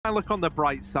and look on the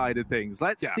bright side of things.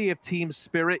 Let's see if Team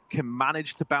Spirit can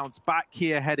manage to bounce back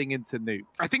here heading into Nuke.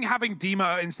 I think having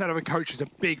Dima instead of a coach is a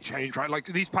big change, right? Like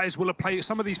these players will have played,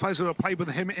 some of these players will have played with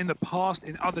him in the past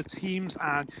in other teams,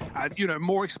 and you know,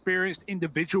 more experienced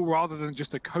individual rather than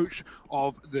just a coach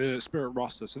of the Spirit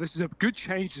roster. So this is a good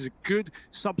change, it's a good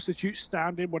substitute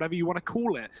stand-in, whatever you want to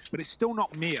call it, but it's still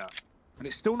not Mia. And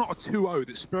it's still not a 2-0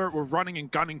 that Spirit were running and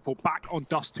gunning for back on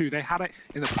Dust 2. They had it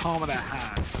in the palm of their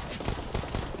hand.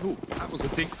 Ooh, that was a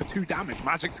dink for 2 damage.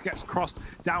 Magic gets crossed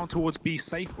down towards B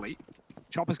safely.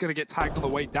 Chopper's going to get tagged on the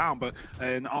way down, but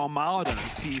an Armada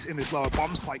tees in this lower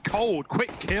bomb site. Cold, quick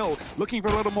kill, looking for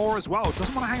a little more as well.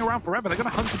 Doesn't want to hang around forever. They're going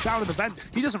to hunt him down in the vent.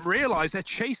 He doesn't realize they're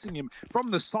chasing him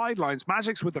from the sidelines.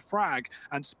 Magic's with the frag,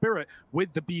 and Spirit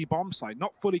with the B bomb site.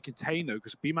 Not fully contained, though,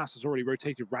 because BMAS has already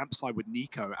rotated ramp side with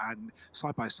Nico, and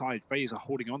side by side, FaZe are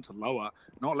holding on to lower,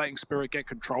 not letting Spirit get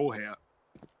control here.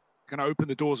 Going to open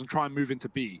the doors and try and move into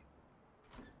B.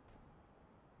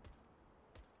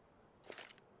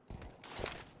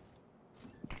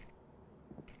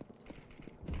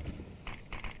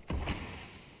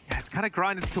 Kind of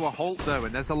grinded to a halt though,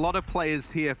 and there's a lot of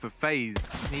players here for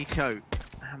FaZe. Nico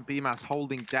and BMAS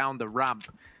holding down the ramp.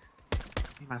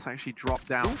 BMAS actually dropped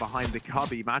down behind the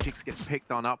cubby. Magix gets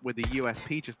picked on up with the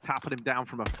USP, just tapping him down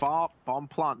from afar. Bomb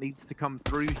plant needs to come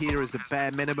through here as a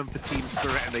bare minimum for Team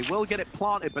Spirit, and they will get it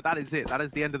planted, but that is it. That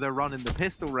is the end of their run in the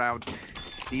pistol round.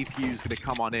 Defuse going to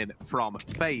come on in from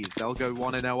FaZe. They'll go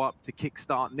 1-0 up to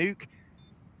kickstart Nuke,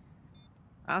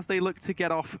 as they look to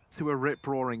get off to a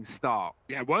rip-roaring start.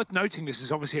 Yeah, worth noting, this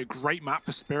is obviously a great map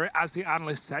for Spirit. As the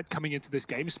analyst said, coming into this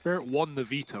game, Spirit won the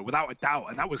veto, without a doubt,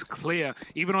 and that was clear,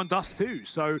 even on Dust 2.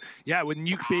 So, yeah, with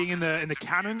Nuke being in the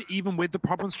cannon, even with the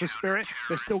problems for Spirit,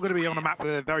 they're still going to be on a map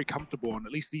where they're very comfortable on.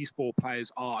 At least these 4 players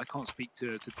are. I can't speak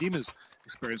to Dima's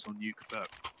experience on Nuke, but,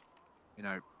 you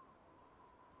know,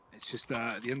 it's just,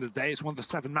 at the end of the day, it's one of the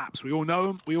 7 maps. We all know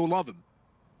them, we all love them.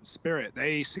 Spirit,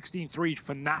 they 16-3'd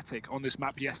Fnatic on this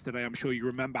map yesterday. I'm sure you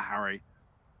remember, Harry.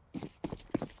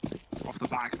 Off the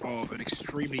back of an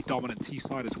extremely dominant T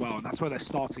side as well, and that's where they're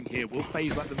starting here. Will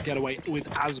FaZe let them get away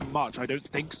with as much? I don't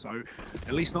think so.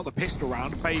 At least not the pistol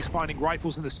round. FaZe finding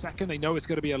rifles in the second. They know it's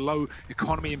going to be a low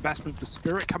economy investment for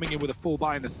Spirit, coming in with a full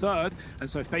buy in the third, and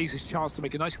so FaZe's chance to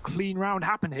make a nice clean round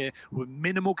happen here with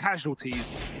minimal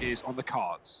casualties is on the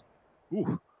cards.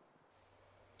 Ooh.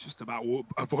 Just about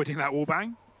avoiding that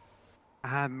wallbang.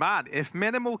 And man, if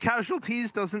minimal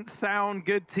casualties doesn't sound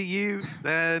good to you,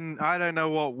 then I don't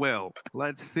know what will.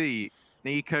 Let's see.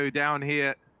 Nico down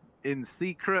here in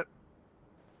secret.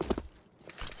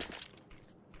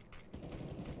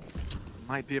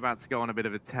 Might be about to go on a bit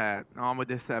of a tear. Armed with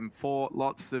this M4,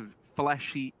 lots of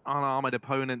fleshy, unarmored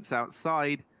opponents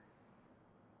outside.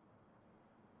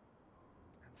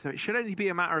 So it should only be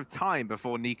a matter of time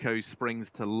before Nico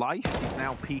springs to life. He's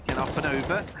now peeking up and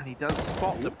over, and he does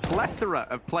spot the plethora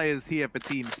of players here for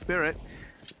Team Spirit.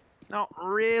 Not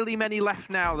really many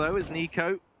left now, though, as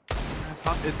Nico has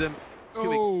hunted them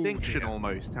to extinction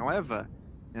almost. However,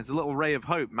 there's a little ray of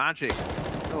hope. Magic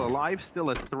still alive,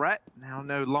 still a threat, now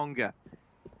no longer.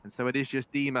 And so it is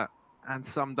just Dima and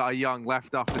some Die Young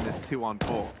left up in this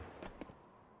 2-on-4.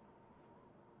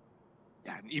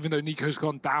 Yeah, and even though Nico's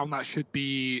gone down, that should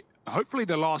be hopefully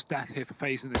the last death here for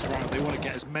FaZe in this round. They want to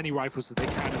get as many rifles as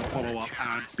they can in the follow-up,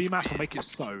 and BMAS will make it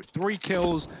so. 3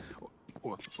 kills,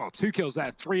 well, 2 kills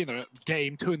there, 3 in the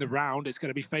game, 2 in the round. It's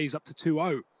going to be FaZe up to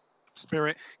 2-0.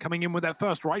 Spirit coming in with their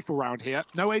first rifle round here.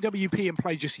 No AWP in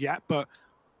play just yet, but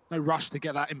no rush to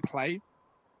get that in play.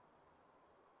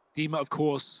 Dima, of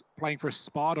course, playing for a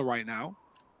Sparta right now.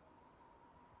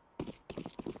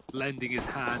 Lending his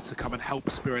hand to come and help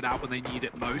Spirit out when they need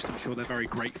it most. I'm sure they're very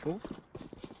grateful.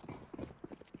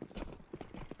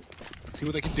 Let's see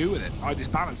what they can do with it. Oh, this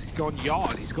balance, he's gone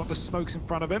yard. He's got the smokes in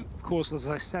front of him. Of course, as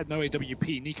I said, no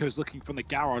AWP. Nico's looking from the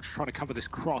garage, trying to cover this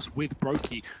cross with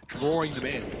Brokey, drawing them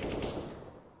in.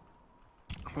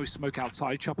 Close smoke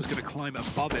outside. Chopper's going to climb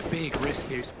above it. Big risk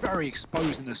here. He's very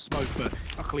exposed in the smoke, but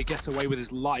luckily gets away with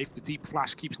his life. The deep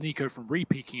flash keeps Nico from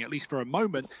re-peeking, at least for a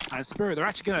moment. And Spirit, they're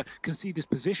actually going to concede this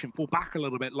position, fall back a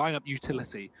little bit, line up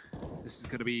utility. This is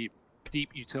going to be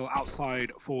deep util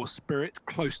outside for Spirit,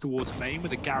 close towards main,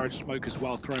 with a garage smoke as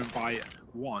well thrown by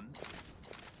 1.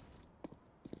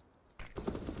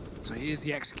 So here's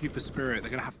the execute for Spirit.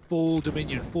 They're going to have full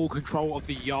dominion, full control of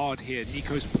the yard here.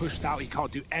 Nico's pushed out. He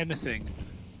can't do anything.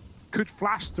 Could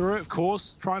flash through it, of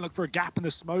course. Try and look for a gap in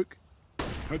the smoke.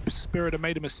 Hope Spirit have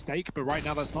made a mistake, but right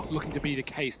now that's not looking to be the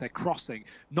case. They're crossing.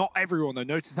 Not everyone, though.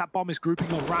 Notice that bomb is grouping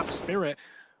on ramp. Spirit.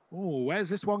 Oh, where's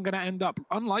this one going to end up?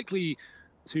 Unlikely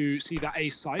to see that A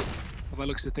site. By the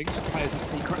looks of things, the players in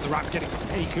Secret, the ramp getting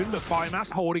taken, but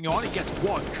Biomass holding on, he gets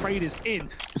one, Traders in,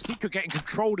 Secret getting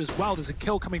controlled as well, there's a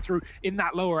kill coming through in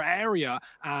that lower area,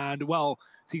 and well,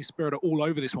 Team Spirit are all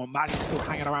over this one, Magic still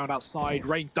hanging around outside,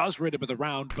 Rain does rid him of the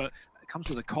round, but it comes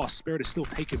with a cost, Spirit is still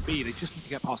taking B, they just need to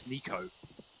get past Nico.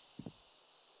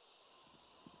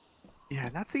 Yeah,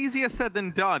 that's easier said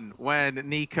than done when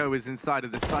Nico is inside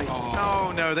of the site.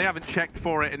 Oh no, they haven't checked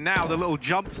for it, and now the little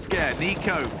jump scare,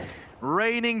 Nico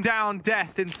raining down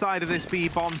death inside of this B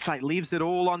bomb site, leaves it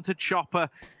all onto Chopper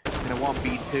in a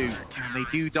 1v2. And they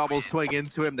do double swing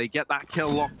into him. They get that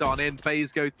kill locked on in.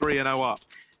 FaZe go 3-0 up.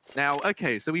 Now,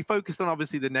 okay, so we focused on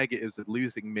obviously the negatives of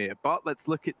losing Mir, but let's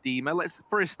look at Dima. Let's,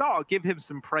 for a start, give him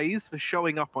some praise for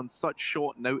showing up on such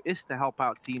short notice to help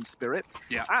out Team Spirit.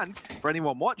 Yeah. And for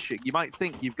anyone watching, you might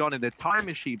think you've gone in a time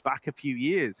machine back a few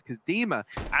years, because Dima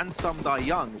and Sumdai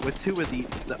Young were two of the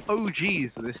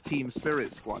OGs of this Team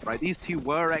Spirit squad, right? These two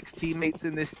were ex-teammates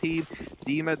in this team.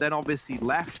 Dima then obviously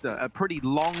left a pretty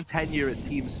long tenure at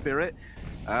Team Spirit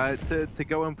to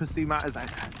go and pursue matters.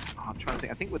 I'm trying to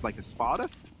think, I think with like a Sparta.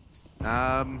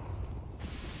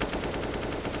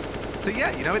 So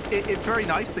yeah, you know, it's very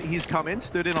nice that he's come in,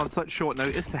 stood in on such short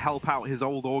notice to help out his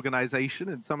old organization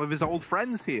and some of his old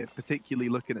friends here, particularly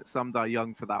looking at Sumdai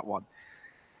Young for that one.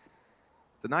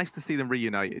 So nice to see them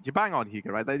reunited. You bang on, Hugo,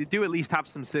 right? They do at least have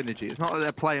some synergy. It's not that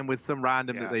they're playing with some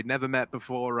random that they've never met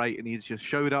before, right? And he's just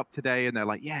showed up today and they're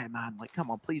like, yeah, man, like,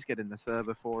 come on, please get in the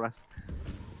server for us.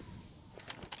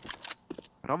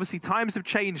 But obviously times have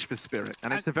changed for Spirit,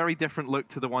 and it's a very different look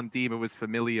to the one Dima was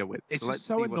familiar with. It's so just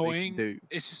so annoying.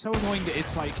 It's just so annoying that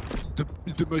it's like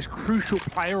the most crucial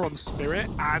player on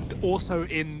Spirit, and also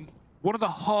in one of the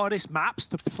hardest maps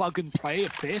to plug and play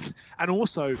at 5th, and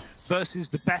also versus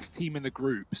the best team in the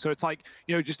group. So it's like,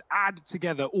 you know, just add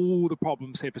together all the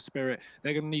problems here for Spirit.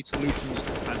 They're going to need solutions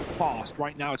and fast.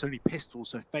 Right now it's only Pistols,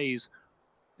 so FaZe,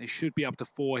 they should be up to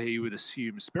 4 here, you would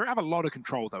assume. Spirit have a lot of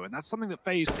control, though, and that's something that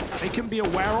FaZe, they can be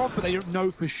aware of, but they don't know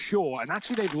for sure. And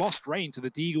actually, they've lost Rain to the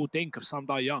Deagle Dink of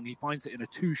Sumdai Young. He finds it in a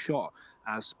 2-shot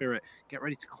as Spirit get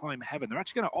ready to climb heaven. They're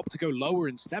actually going to opt to go lower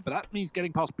instead, but that means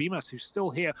getting past Bemas, who's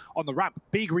still here on the ramp.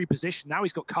 Big reposition. Now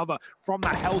he's got cover from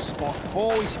that hell spot.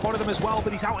 Oh, he spotted them as well,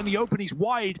 but he's out in the open. He's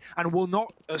wide and will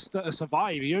not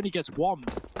survive. He only gets one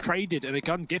traded and a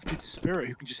gun gifted to Spirit,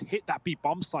 who can just hit that B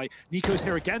bomb site. Nico's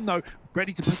here again, though,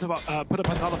 ready to put up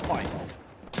another fight.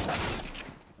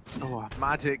 Oh,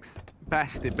 Magic's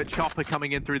bested, but Chopper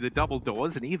coming in through the double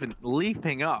doors and even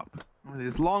leaping up. With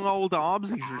his long old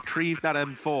arms, he's retrieved that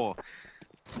M4.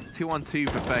 2-on-2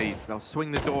 for FaZe. They'll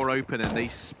swing the door open and they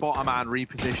spot a man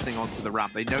repositioning onto the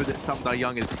ramp. They know that Sumdai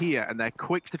Young is here and they're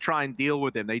quick to try and deal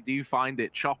with him. They do find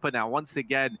it. Chopper now once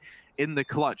again in the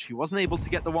clutch. He wasn't able to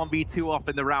get the 1v2 off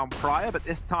in the round prior, but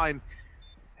this time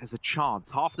there's a chance.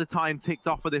 Half the time ticked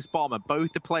off of this bomber.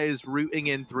 Both the players rooting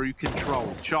in through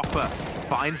control. Chopper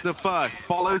finds the first,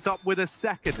 follows up with a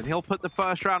second, and he'll put the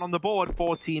first round on the board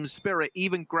for Team Spirit,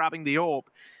 even grabbing the AWP.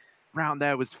 Round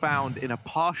there was found in a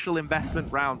partial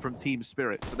investment round from Team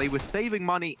Spirit. So they were saving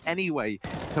money anyway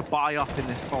to buy up in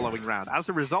this following round. As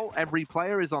a result, every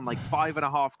player is on like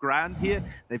 5.5 grand here.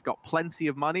 They've got plenty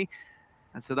of money.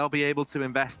 And so they'll be able to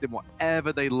invest in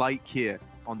whatever they like here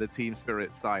on the Team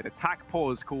Spirit side. Attack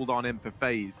pause called on him for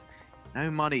FaZe. No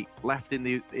money left in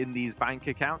these bank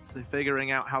accounts. So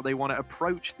figuring out how they want to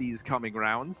approach these coming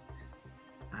rounds.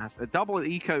 As a double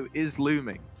eco is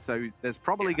looming, so there's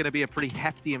probably going to be a pretty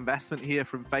hefty investment here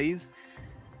from FaZe.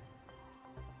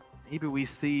 Maybe we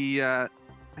see a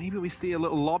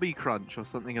little lobby crunch or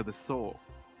something of the sort.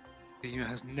 Dima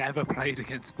has never played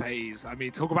against FaZe. I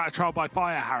mean, talk about a trial by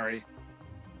fire, Harry.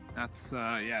 That's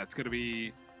yeah, it's going to be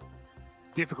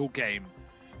a difficult game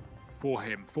for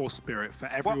him, for Spirit, for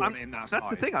everyone in that side. That's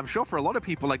the thing. I'm sure for a lot of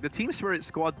people, like the Team Spirit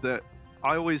squad that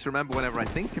I always remember whenever I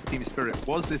think of Team Spirit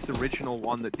was this original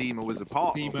one that Dima was a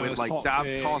part of, with like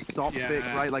Dab, Cost, Optic,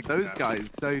 right? Like those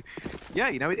guys. So yeah,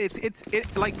 you know, it's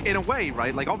like in a way,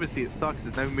 right? Like obviously it sucks.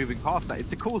 There's no moving past that.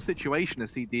 It's a cool situation to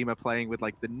see Dima playing with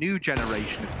like the new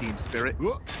generation of Team Spirit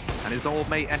and his old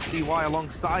mate SDY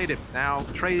alongside him. Now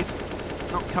trades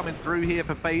not coming through here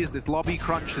for FaZe. This lobby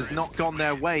crunch has not gone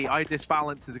their way.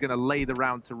 Disbalance is going to lay the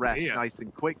round to rest nice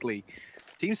and quickly.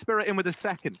 Team Spirit in with a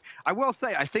second. I will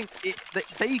say, I think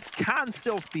they can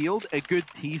still field a good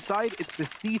T side. It's the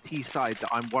CT side that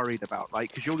I'm worried about, right?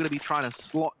 Because you're going to be trying to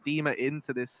slot Dima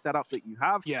into this setup that you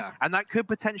have. Yeah. And that could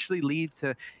potentially lead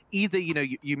to either, you know,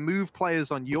 you move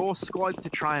players on your squad to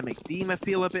try and make Dima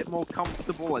feel a bit more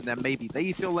comfortable, and then maybe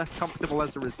they feel less comfortable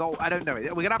as a result. I don't know.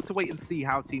 We're going to have to wait and see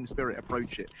how Team Spirit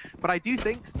approach it. But I do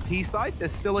think T-side,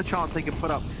 there's still a chance they can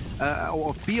put up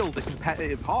or field a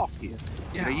competitive half here.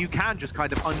 Yeah. You know, you can just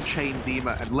kind of unchain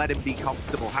Dima and let him be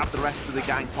comfortable, have the rest of the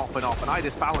gang popping off, and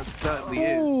Idis Balance certainly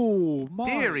is.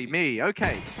 Deary me,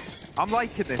 okay. I'm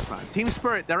liking this, man. Team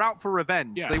Spirit, they're out for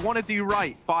revenge. Yeah. They want to do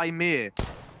right by Mir.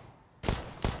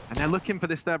 And they're looking for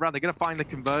this third round. They're going to find the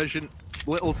conversion.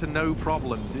 Little to no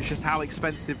problems. It's just how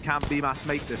expensive can BMAS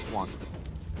make this one.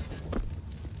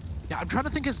 Yeah, I'm trying to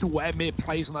think as to where Mir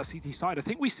plays on that CT side. I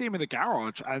think we see him in the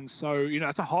garage, and so, you know,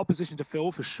 that's a hard position to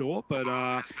fill for sure. But,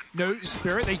 no,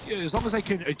 Spirit, as long as they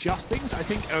can adjust things, I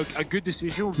think a good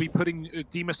decision would be putting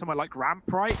Dima somewhere like ramp,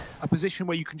 right? A position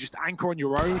where you can just anchor on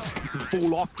your own, you can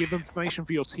fall off, give information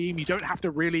for your team. You don't have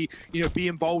to really, you know, be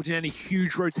involved in any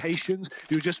huge rotations.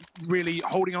 You're just really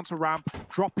holding onto ramp,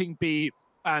 dropping B,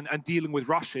 and dealing with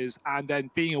rushes, and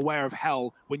then being aware of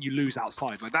hell when you lose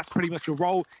outside. Like, that's pretty much your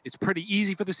role. It's pretty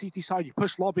easy for the CT side. You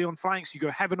push lobby on flanks, you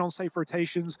go heaven on safe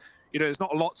rotations. You know, there's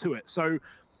not a lot to it. So,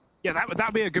 yeah,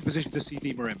 that'd be a good position to see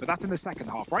Dima in, but that's in the second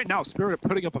half. Right now, Spirit are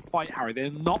putting up a fight, Harry.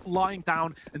 They're not lying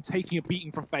down and taking a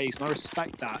beating from FaZe, and I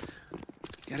respect that.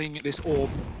 Getting this orb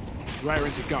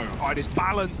raring to go. All right, this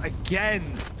balance again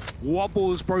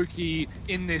wobbles Brokey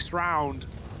in this round.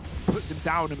 Puts him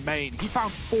down in main. He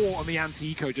found 4 on the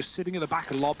anti-eco, just sitting at the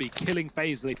back of the lobby, killing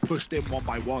FaZe. They pushed in 1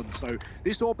 by 1. So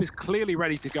this orb is clearly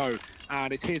ready to go,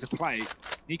 and it's here to play.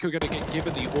 Nico going to get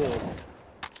given the orb.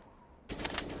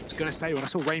 I was going to say, when I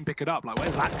saw Rain pick it up, like,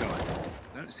 where's that going?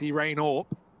 I don't see Rain orb,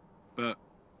 but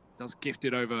does gift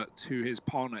it over to his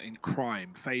partner in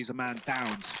crime. FaZe a man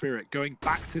down. Spirit going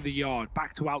back to the yard,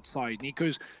 back to outside.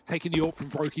 Nico's taking the orb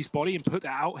from Brokey's body and put it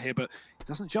out here, but he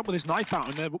doesn't jump with his knife out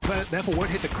and therefore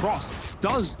won't hit the cross.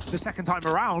 Does the second time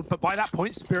around, but by that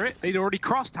point, Spirit, they'd already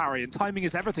crossed Harry, and timing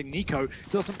is everything. Nico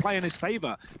doesn't play in his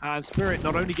favor, and Spirit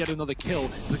not only get another kill,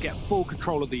 but get full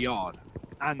control of the yard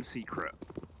and Secret.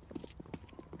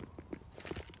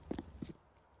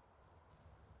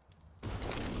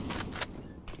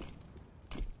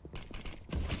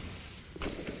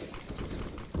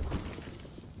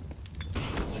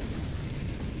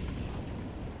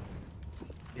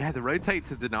 Yeah, the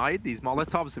rotates are denied. These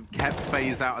Molotovs have kept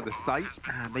FaZe out of the sight.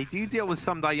 And they do deal with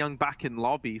Sumdai Young back in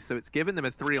lobby, so it's given them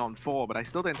a 3-on-4, but I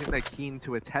still don't think they're keen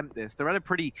to attempt this. They're at a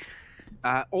pretty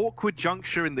awkward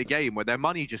juncture in the game where their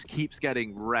money just keeps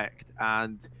getting wrecked,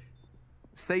 and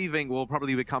saving will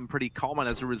probably become pretty common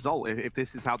as a result if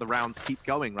this is how the rounds keep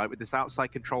going, right? With this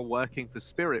outside control working for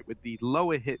Spirit, with the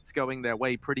lower hits going their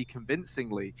way pretty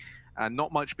convincingly, and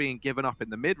not much being given up in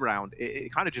the mid round,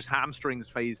 it kind of just hamstrings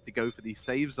FaZe to go for these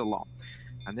saves a lot.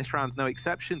 And this round's no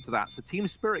exception to that. So Team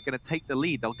Spirit going to take the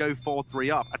lead. They'll go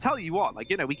 4-3 up. I tell you what, like,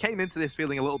 you know, we came into this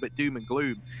feeling a little bit doom and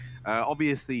gloom.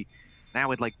 Obviously, now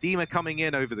with like Dima coming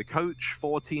in over the coach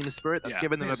for Team Spirit, that's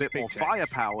given them a bit more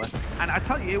firepower. And I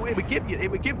tell you, it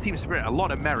would give Team Spirit a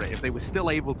lot of merit if they were still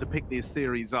able to pick this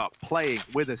series up, playing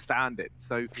with a standard.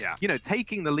 So, you know,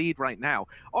 taking the lead right now.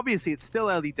 Obviously, it's still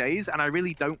early days, and I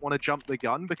really don't want to jump the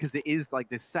gun because it is like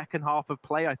this second half of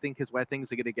play, I think, is where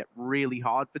things are going to get really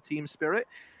hard for Team Spirit.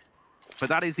 But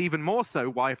that is even more so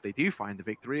why, if they do find the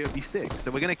victory, it would be 6.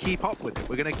 So we're going to keep up with it.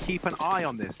 We're going to keep an eye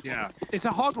on this. Yeah, it's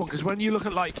a hard one because when you look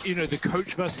at, like, you know, the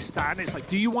coach versus Stan, it's like,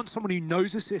 do you want someone who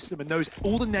knows the system and knows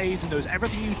all the nades and knows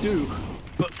everything you do,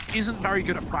 but isn't very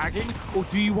good at fragging? Or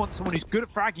do you want someone who's good at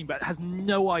fragging but has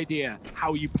no idea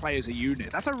how you play as a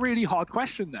unit? That's a really hard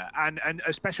question there. And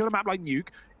especially on a map like Nuke,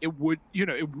 it would, you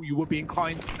know, you would be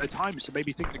inclined at times to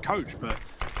maybe think the coach, but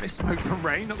this smoke from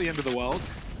Rain, not the end of the world.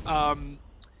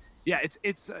 Yeah,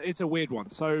 it's a weird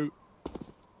one. So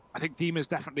I think Dima's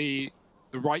definitely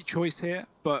the right choice here.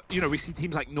 But, you know, we see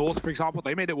teams like North, for example,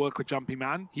 they made it work with Jumpy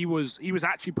Man. He was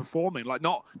actually performing, like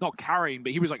not carrying,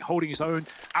 but he was like holding his own,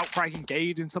 out-fragging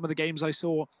Gade in some of the games I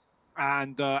saw.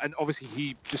 And obviously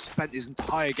he just spent his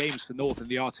entire games for North in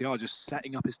the RTR just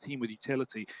setting up his team with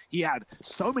utility. He had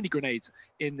so many grenades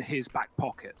in his back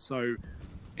pocket. So,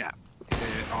 yeah.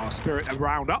 Our Spirit a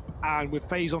round up, and with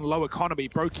FaZe on low economy,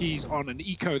 Brokey's on an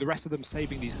eco, the rest of them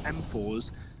saving these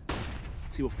M4s.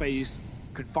 Let's see what FaZe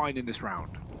can find in this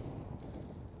round.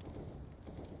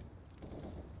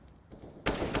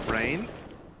 Rain,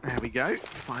 there we go,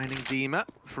 finding Dima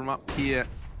from up here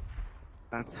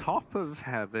at top of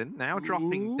heaven, now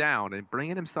dropping down and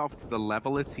bringing himself to the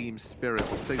level of Team Spirit.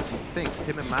 So he thinks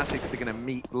him and Magix are going to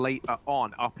meet later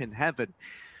on up in heaven.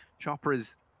 Chopper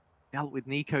is dealt with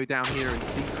Nico down here in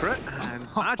secret, and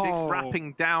Magic's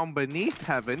wrapping down beneath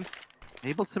heaven,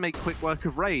 able to make quick work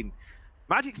of Rain.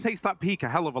 Magic takes that peak a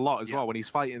hell of a lot as well when he's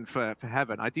fighting for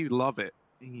Heaven. I do love it.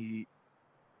 He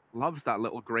loves that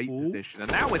little great position.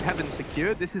 And now with Heaven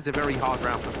secured, this is a very hard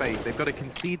round for FaZe. They've got to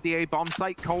concede the A bomb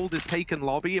site. Cold has taken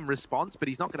lobby in response, but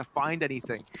he's not going to find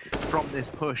anything from this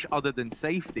push other than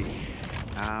safety.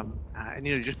 And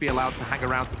just be allowed to hang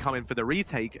around to come in for the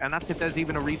retake. And that's if there's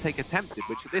even a retake attempted,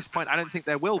 which at this point, I don't think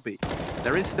there will be.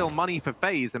 There is still money for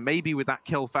FaZe, and maybe with that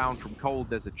kill found from Cold,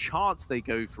 there's a chance they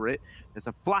go for it. There's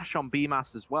a flash on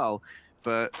BMAS as well.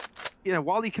 But,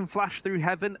 while he can flash through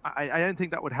Heaven, I don't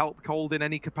think that would help Cold in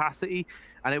any capacity.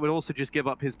 And it would also just give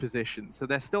up his position. So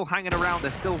they're still hanging around.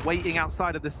 They're still waiting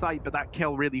outside of the site. But that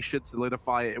kill really should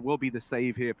solidify it. It will be the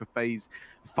save here for FaZe.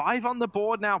 5 on the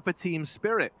board now for Team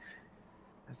Spirit,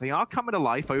 as they are coming to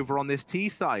life over on this T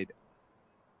side.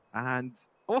 And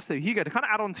also, Hugo, to kind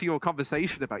of add on to your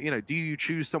conversation about, do you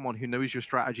choose someone who knows your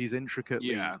strategies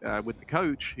intricately with the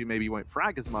coach, who maybe won't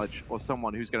frag as much, or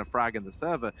someone who's going to frag in the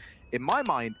server? In my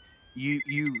mind, you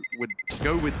would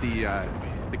go with the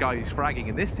guy who's fragging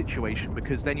in this situation,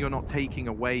 because then you're not taking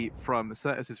away from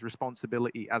Certus's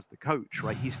responsibility as the coach,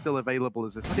 right? He's still available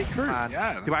as a stick man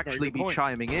to actually be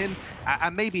chiming in,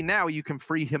 and maybe now you can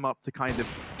free him up to kind of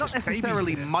not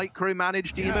necessarily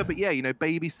micromanage Dima, but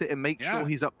babysit and make sure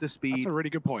he's up to speed. That's a really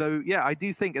good point. So I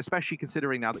do think, especially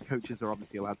considering now that coaches are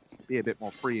obviously allowed to be a bit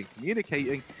more free in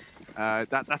communicating,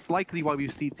 that's likely why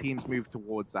we've seen teams move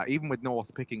towards that, even with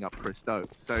North picking up Christo.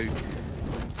 So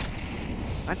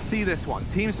let's see this one.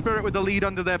 Team Spirit with the lead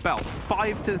under their belt.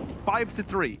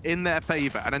 5-3 in their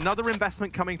favor. And another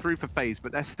investment coming through for FaZe,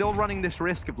 but they're still running this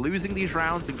risk of losing these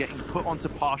rounds and getting put onto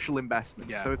partial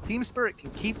investment. So if Team Spirit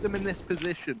can keep them in this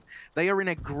position, they are in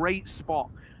a great spot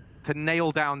to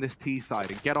nail down this T side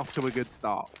and get off to a good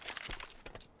start.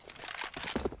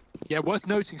 Yeah, worth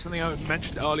noting something I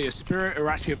mentioned earlier. Spirit are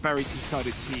actually a very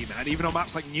T-sided team, and even on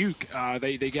maps like Nuke,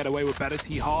 they get away with better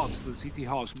T-halves than CT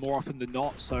halves more often than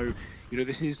not. So,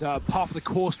 this is part of the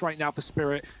course right now for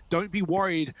Spirit. Don't be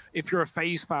worried if you're a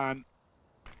FaZe fan.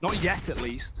 Not yet, at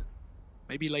least.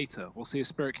 Maybe later. We'll see if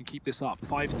Spirit can keep this up.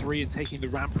 5-3 and taking the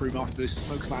ramp room after this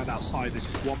smokes land outside. There's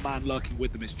just one man lurking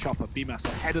with them. It's Chopper. BMAS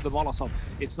ahead of the Molotov.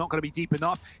 It's not going to be deep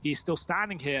enough. He's still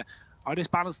standing here.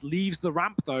 Balance leaves the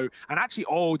ramp though, and actually,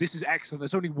 this is excellent.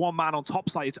 There's only one man on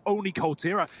top side. It's only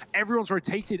Coldzera. Everyone's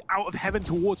rotated out of Heaven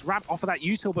towards ramp off of that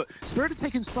util, but Spirit have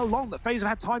taken so long that FaZe have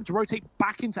had time to rotate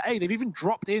back into A. They've even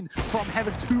dropped in from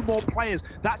Heaven 2 more players.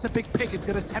 That's a big pick. It's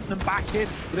going to tempt them back in,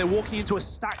 but they're walking into a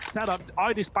stacked setup.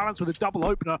 Balance with a double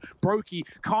opener. Brokey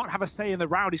can't have a say in the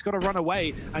round. He's got to run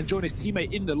away and join his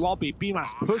teammate in the lobby. BMAS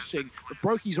pushing, but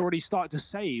Brokey's already started to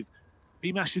save.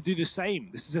 BMAS should do the same.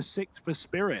 This is a 6th for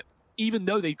Spirit. Even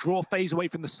though they draw FaZe away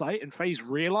from the site and FaZe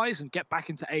realize and get back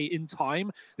into A in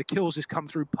time, the kills just come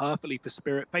through perfectly for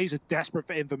Spirit. FaZe are desperate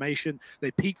for information.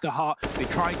 They peek the heart, they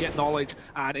try and get knowledge,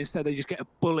 and instead they just get a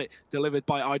bullet delivered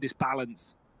by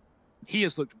Balance. He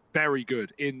has looked very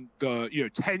good in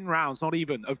the 10 rounds, not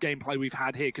even, of gameplay we've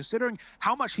had here, considering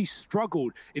how much he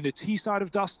struggled in the T side of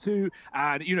Dust 2,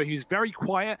 and he was very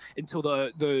quiet until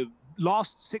the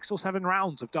last 6 or 7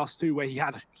 rounds of Dust 2 where he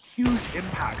had a huge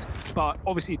impact, but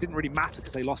obviously it didn't really matter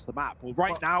because they lost the map. Well,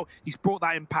 right now, he's brought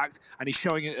that impact and he's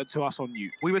showing it to us on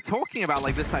Nuke. We were talking about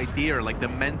this idea, the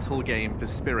mental game for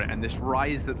Spirit and this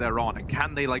rise that they're on, and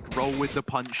can they roll with the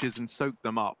punches and soak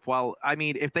them up? Well, I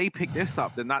mean, if they pick this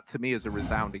up, then that to me is a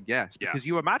resounding yes, because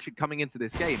you imagine coming into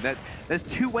this game that there's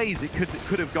 2 ways it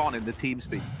could have gone in the team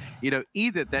speak.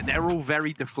 Either that they're all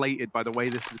very deflated by the way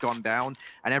this has gone down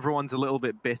and everyone's a little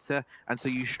bit bitter, and so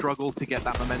you struggle to get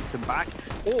that momentum back,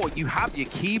 or you have your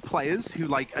key players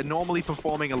who are normally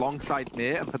performing alongside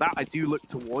Mir, and for that I do look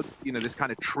towards this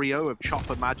kind of trio of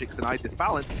Chopper, Magix, and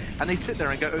Balance, and they sit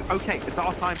there and go, okay, it's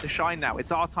our time to shine now,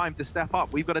 it's our time to step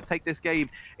up, we've got to take this game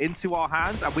into our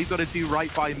hands, and we've got to do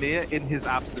right by Mir in his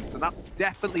absence, and that's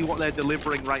definitely what they're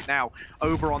delivering right now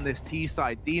over on this T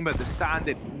side. Dima, the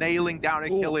stand-in, nailing down a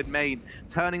kill in main,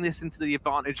 turning this into the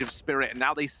advantage of Spirit, and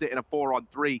now they sit in a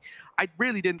 4-on-3. I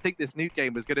really didn't think this Nuke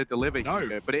game was going to deliver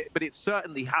here, but it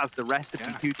certainly has the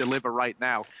recipe to deliver right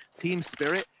now. Team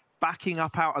Spirit backing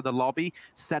up out of the lobby,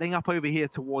 setting up over here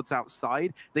towards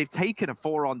outside. They've taken a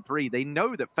 4-on-3. They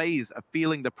know that FaZe are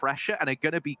feeling the pressure and are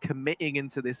going to be committing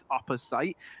into this upper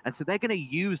site. And so they're going to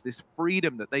use this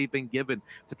freedom that they've been given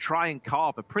to try and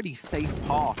carve a pretty safe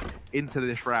path into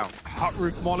this round. Hut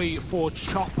roof molly for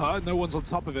Chopper. No one's on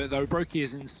top of it, though. Brokey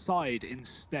is inside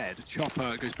instead.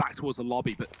 Chopper goes back towards the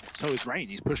lobby, but so is Rain.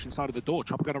 He's pushed inside of the door.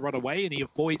 Chopper going to run away, and he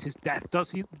avoids his death.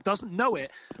 He doesn't know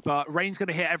it, but Rain's going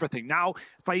to hit everything. Now,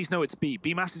 FaZe know it's B.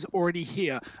 BMAS is already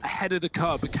here, ahead of the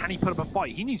curve, but can he put up a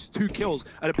fight? He needs 2 kills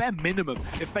at a bare minimum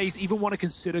if FaZe even want to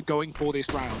consider going for this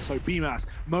round. So BMAS,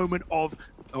 moment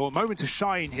to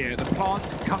shine here. The plant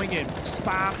coming in.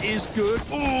 Spam is good.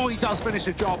 Oh, he does finish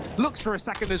the job. Looks for a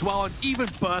second as well and even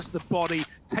bursts the body.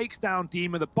 Takes down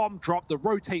Demon. The bomb dropped. The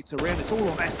rotates are in. It's all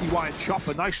on SDY and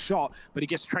Chopper. Nice shot, but he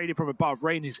gets traded from above.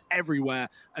 Rain is everywhere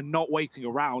and not waiting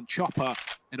around. Chopper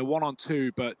in a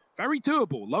 1-on-2, but very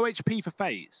doable. Low HP for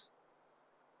FaZe.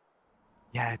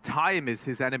 Yeah, time is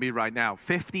his enemy right now.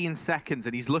 15 seconds,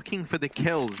 and he's looking for the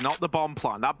kills, not the bomb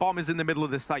plant. That bomb is in the middle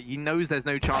of the site. He knows there's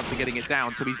no chance of getting it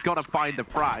down, so he's got to find the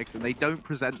frags, and they don't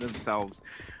present themselves.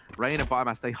 Rain and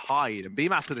BMAS, they hide, and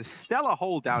BMAS with a stellar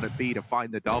hold down at B to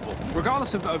find the double.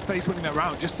 Regardless of FaZe winning that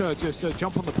round, just to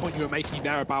jump on the point you were making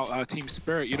there about Team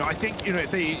Spirit, you know, I think, you know,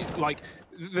 if they, like,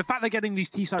 the fact they're getting these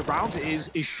T-side rounds is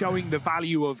showing the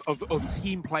value of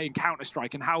team play in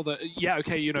Counter-Strike and how the, yeah,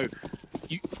 okay, you know,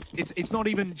 it's not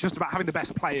even just about having the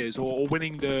best players or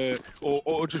winning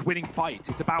or just winning fights.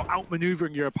 It's about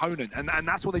outmaneuvering your opponent, and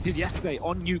that's what they did yesterday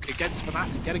on Nuke against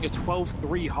Fnatic, getting a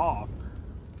 12-3 half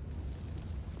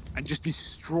and just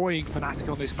destroying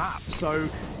Fnatic on this map. So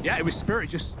yeah, it was Spirit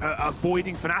just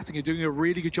avoiding Fnatic and doing a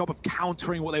really good job of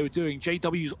countering what they were doing.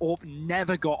 JW's AWP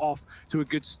never got off to a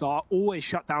good start, always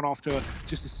shut down after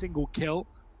just a single kill.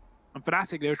 And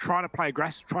Fnatic, they were trying to play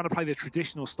aggressive, trying to play the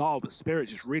traditional style, but Spirit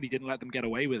just really didn't let them get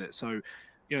away with it. So,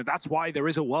 you know, that's why there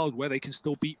is a world where they can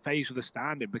still beat FaZe with a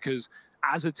stand-in, because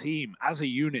as a team, as a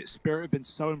unit, Spirit have been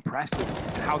so impressive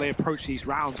in how they approach these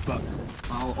rounds. But,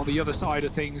 well, on the other side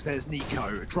of things, there's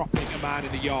Nico dropping a man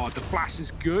in the yard. The flash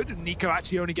is good, and Nico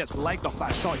actually only gets legged off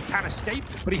that shot. He can escape,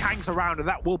 but he hangs around, and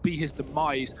that will be his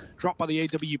demise. Dropped by the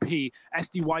AWP.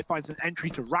 SDY finds an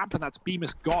entry to ramp, and that's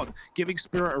BMAS gone, giving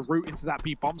Spirit a route into that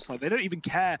B bomb site. They don't even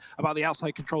care about the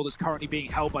outside control that's currently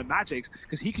being held by Magix,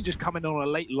 because he can just come in on a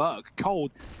late lurk, cold,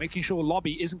 making sure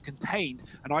lobby isn't contained,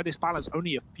 and I Balance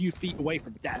only a few feet away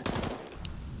from death.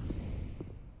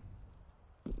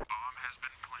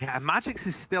 Yeah, Magix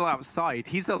is still outside.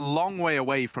 He's a long way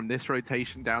away from this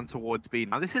rotation down towards B.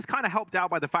 Now, this is kind of helped out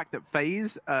by the fact that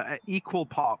FaZe are equal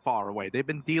part far away. They've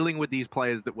been dealing with these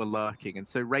players that were lurking, and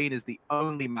so Rain is the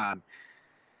only man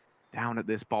down at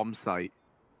this bomb site.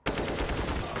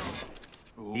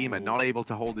 Demon not able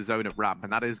to hold his own at ramp,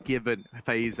 and that has given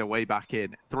FaZe a way back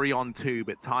in. 3-on-2,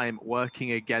 but time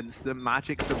working against them.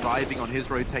 Magic's arriving on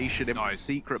his rotation in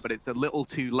secret, but it's a little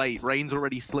too late. Rain's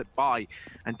already slipped by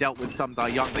and dealt with some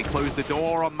Young. They close the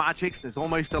door on Magix. There's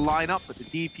almost a lineup, but the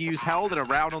defuse held and a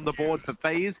round on the board for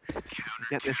FaZe. They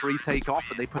get this retake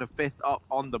off, and they put a 5th up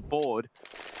on the board.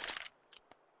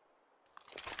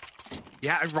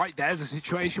 Yeah, and right there's a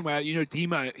situation where, you know,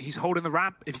 Dima, he's holding the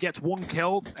ramp. If he gets 1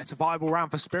 kill, it's a viable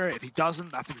round for Spirit. If he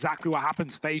doesn't, that's exactly what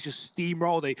happens. FaZe just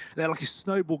steamroll. They're like a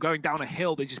snowball going down a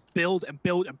hill. They just build and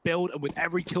build and build, and with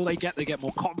every kill they get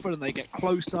more confident, they get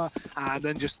closer, and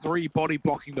then just 3 body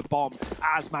blocking the bomb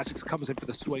as Magix comes in for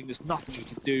the swing. There's nothing he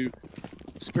can do.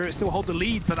 Spirit still hold the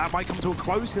lead, but that might come to a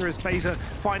close here as FaZe are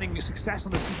finding success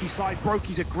on the CT side.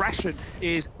 Brokey's aggression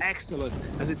is excellent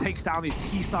as it takes down the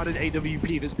T-sided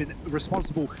AWP that's been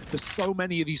responsible for so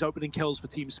many of these opening kills for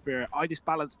Team Spirit.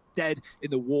 Balance dead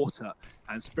in the water,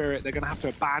 and Spirit, they're going to have to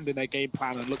abandon their game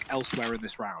plan and look elsewhere in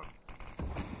this round.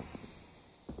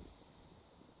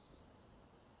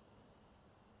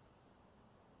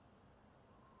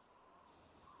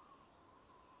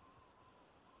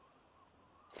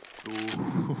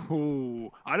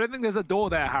 Ooh, I don't think there's a door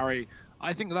there, Harry.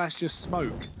 I think that's just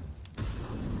smoke.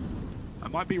 I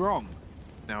might be wrong.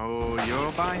 No,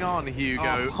 you're bang on,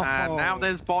 Hugo. Oh. And now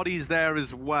there's bodies there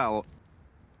as well.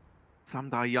 Some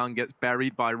Young gets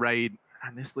buried by Raid,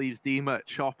 and this leaves Dima,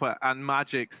 Chopper, and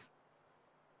Magix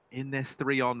in this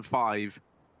 3-on-5.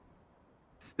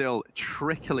 Still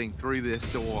trickling through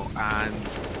this door, and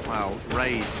well,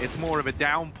 Raid, it's more of a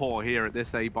downpour here at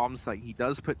this A bomb site. He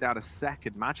does put down a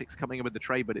second. Magic's coming in with the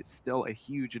trade, but it's still a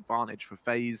huge advantage for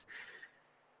FaZe.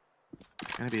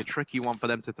 It's going to be a tricky one for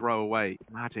them to throw away.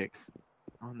 Magic's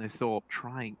on this AWP,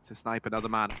 trying to snipe another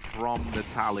man from the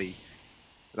tally.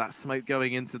 That smoke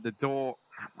going into the door,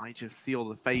 that might just seal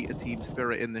the fate of Team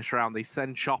Spirit in this round. They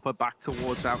send Chopper back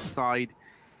towards outside.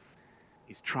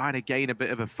 He's trying to gain a bit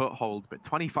of a foothold, but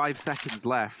 25 seconds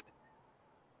left.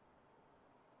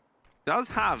 Does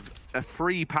have a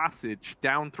free passage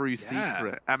down through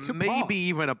secret, and maybe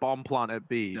even a bomb plant at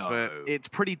B, but it's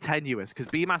pretty tenuous because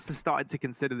BMAS has started to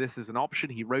consider this as an option.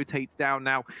 He rotates down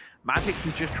now. Magix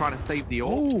is just trying to save the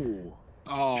AWP.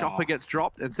 Oh. Chopper gets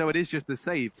dropped, and so it is just the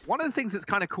save. One of the things that's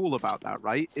kind of cool about that,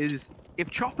 right, is if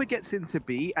Chopper gets into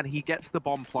B and he gets the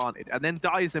bomb planted and then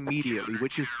dies immediately,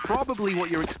 which is probably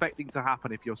what you're expecting to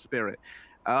happen if you're Spirit,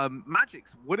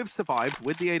 Magix would have survived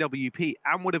with the AWP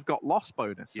and would have got loss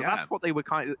bonus. So that's what they were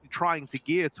kind of trying to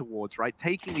gear towards, right?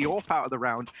 Taking the AWP out of the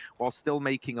round while still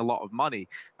making a lot of money.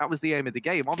 That was the aim of the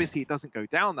game. Obviously, it doesn't go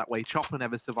down that way. Chopper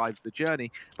never survives the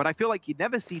journey. But I feel like you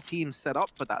never see teams set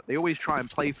up for that. They always try and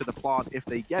play for the plant if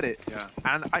they get it. Yeah.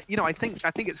 And I think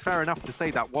it's fair enough to say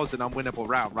that was an unwinnable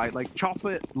round, right? Like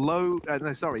Chopper low,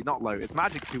 no, sorry, not low. It's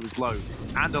Magix who was low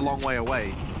and a long way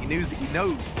away. He knows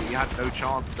that he had no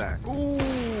chance there. Ooh.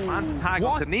 Plans tag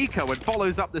onto Nico and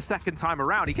follows up the second time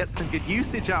around. He gets some good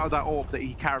usage out of that AWP that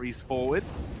he carries forward.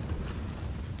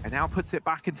 And now puts it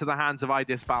back into the hands of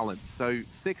iDisbalance. So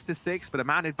 6-6, but a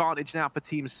man advantage now for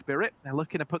Team Spirit. They're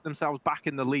looking to put themselves back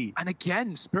in the lead. And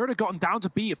again, Spirit have gotten down to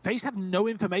B. If FaZe have no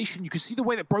information, you can see the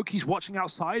way that Brokey's watching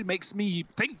outside makes me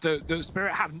think that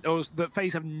that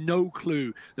FaZe have no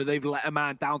clue that they've let a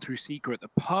man down through secret. The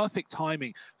perfect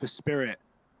timing for Spirit.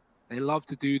 They love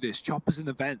to do this. Chopper's in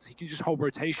the vents. He can just hold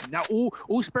rotation. Now,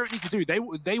 all Spirit need to do, they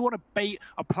want to bait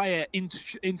a player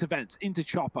into vents, into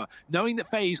Chopper, knowing that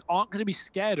FaZe aren't going to be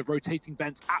scared of rotating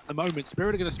vents at the moment.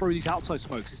 Spirit are going to throw these outside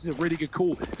smokes. This is a really good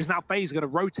call because now FaZe are going to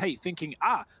rotate, thinking,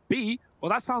 B. Well,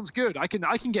 that sounds good. I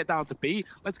can get down to B.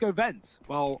 Let's go vents.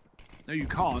 Well, no, you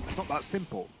can't. It's not that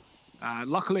simple.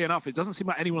 Luckily enough, it doesn't seem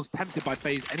like anyone's tempted by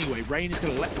FaZe anyway. Rain is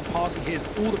going to let them pass. He hears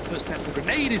all the footsteps. The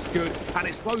grenade is good, and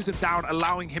it slows him down,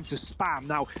 allowing him to spam.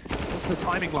 Now, what's the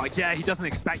timing like? Yeah, he doesn't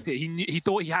expect it. He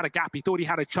thought he had a gap. He thought he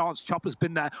had a chance. Chopper's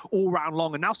been there all round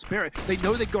long, and now Spirit, they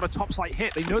know they've got a top site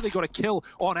hit. They know they've got a kill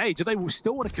on A. Do they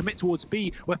still want to commit towards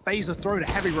B, where FaZe have thrown a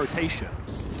heavy rotation?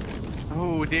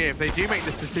 Oh dear, if they do make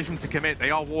this decision to commit,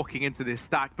 they are walking into this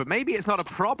stack, but maybe it's not a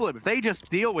problem. If they just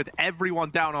deal with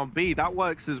everyone down on B, that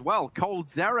works as well.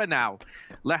 coldzera now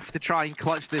left to try and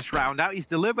clutch this round out. He's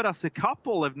delivered us a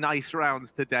couple of nice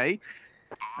rounds today.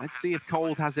 Let's see if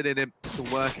Cold has it in him to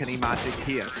work any magic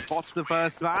here. Spots the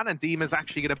first man, and Dima's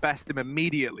actually going to best him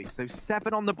immediately. So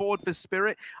 7 on the board for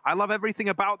Spirit. I love everything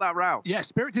about that round. Yeah,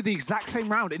 Spirit did the exact same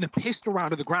round in the pistol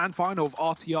round of the grand final of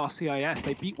RTR CIS.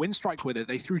 They beat Winstrike with it.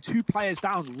 They threw 2 players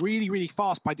down really, really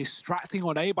fast by distracting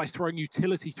on A, by throwing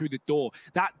utility through the door.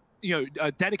 That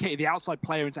dedicated the outside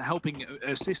player into helping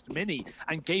assist Mini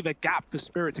and gave a gap for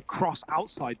Spirit to cross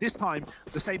outside. This time,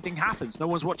 the same thing happens. No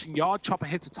one's watching Yard. Chopper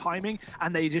hits a timing,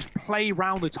 and they just play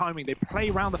around the timing. They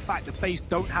play around the fact that FaZe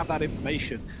don't have that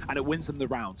information, and it wins them the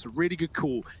round. So really good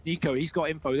call. Nico, he's got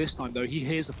info this time, though. He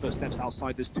hears the first steps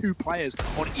outside. There's 2 players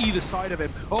on either side of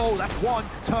him. Oh, that's one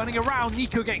turning around.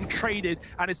 Nico getting traded,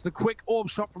 and it's the quick orb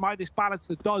shot from iDisbalance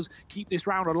that does keep this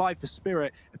round alive for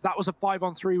Spirit. If that was a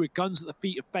 5-on-3 with guns at the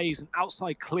feet of FaZe and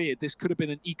outside cleared, this could have been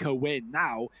an eco win.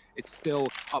 Now it's still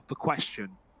up for question.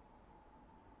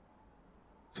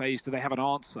 FaZe, do they have an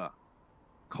answer?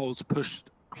 Cole's pushed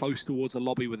close towards the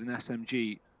lobby with an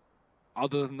SMG.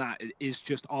 Other than that, it is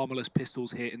just armorless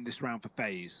pistols here in this round for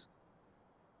FaZe.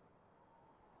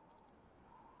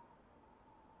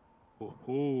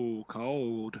 Oh,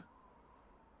 Cold.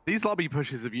 These lobby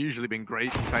pushes have usually been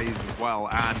great for FaZe as well,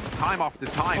 and time after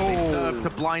time they serve to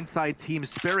blindside Team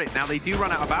Spirit. Now they do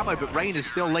run out of ammo, but Rain has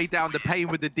still laid down the pain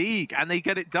with the Deeg, and they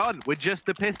get it done with just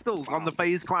the pistols on the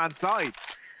FaZe clan side.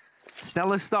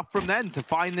 Stellar stuff from them to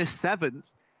find this 7th.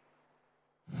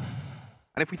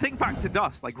 And if we think back to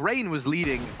Dust, like Rain was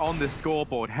leading on the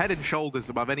scoreboard, head and shoulders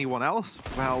above anyone else.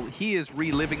 Well, he is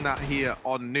reliving that here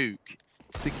on Nuke.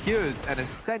 Secures an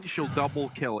essential double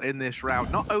kill in this round,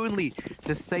 not only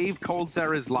to save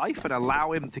coldzera's life and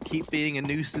allow him to keep being a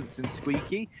nuisance and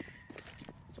squeaky,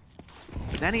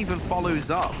 but then even follows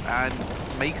up and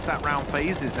makes that round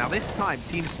phases. Now this time,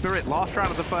 Team Spirit, last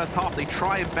round of the first half, they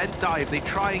try and vent dive, they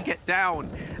try and get down,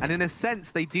 and in a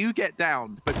sense, they do get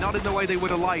down, but not in the way they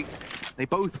would have liked. They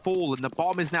both fall, and the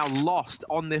bomb is now lost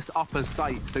on this upper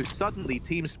site. So suddenly,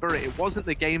 Team Spirit, it wasn't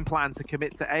the game plan to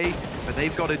commit to A, but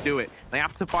they've got to do it. They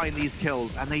have to find these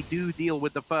kills, and they do deal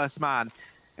with the first man.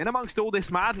 In amongst all this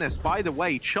madness, by the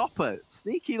way, Chopper,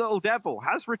 sneaky little devil,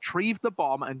 has retrieved the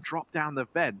bomb and dropped down the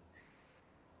vent.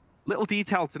 Little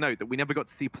detail to note that we never got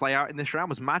to see play out in this round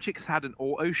was Magix had an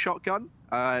auto shotgun.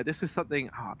 This was something,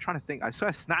 I'm trying to think, I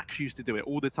swear Snacks used to do it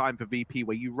all the time for VP,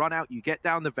 where you run out, you get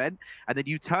down the vent, and then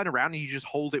you turn around and you just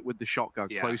hold it with the shotgun,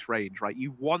 close range, right?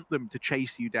 You want them to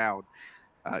chase you down,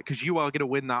 because you are going to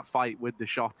win that fight with the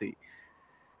shotty.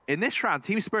 In this round,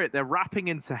 Team Spirit, they're wrapping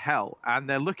into Hell, and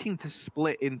they're looking to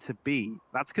split into B.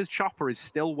 That's because Chopper is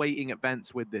still waiting at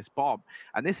vents with this bomb.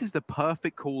 And this is the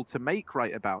perfect call to make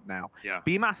right about now. Yeah.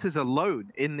 BMAS is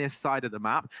alone in this side of the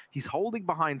map. He's holding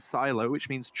behind Silo, which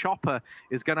means Chopper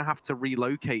is going to have to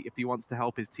relocate if he wants to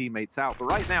help his teammates out. But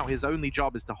right now, his only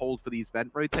job is to hold for these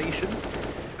vent rotations.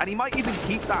 And he might even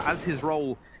keep that as his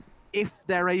role if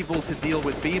they're able to deal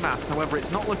with BMAS. However,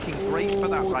 it's not looking great for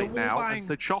that right now. And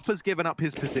so Chopper's given up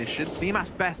his position.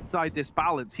 BMAS best side this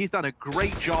balance. He's done a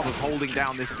great job of holding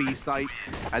down this B site.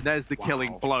 And there's the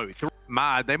killing blow.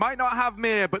 Man, they might not have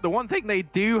Mir, but the one thing they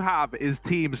do have is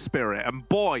Team Spirit. And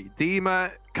boy,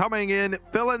 Dima coming in,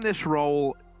 filling this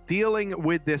role, dealing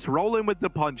with this, rolling with the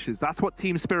punches. That's what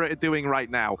Team Spirit are doing right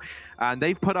now. And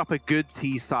they've put up a good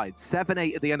T side.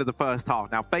 7-8 at the end of the first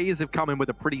half. Now, FaZe have come in with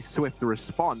a pretty swift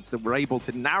response and were able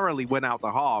to narrowly win out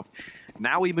the half.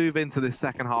 Now we move into the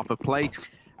second half of play.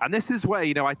 And this is where,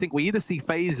 you know, I think we either see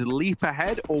FaZe leap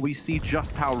ahead or we see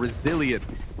just how resilient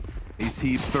these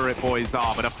Team Spirit boys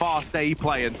are. But a fast A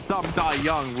play and some die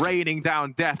young, raining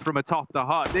down death from atop the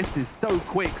hut. This is so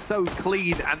quick, so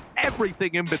clean, and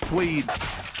everything in between.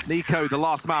 Nico, the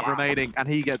last man remaining, and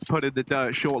he gets put in the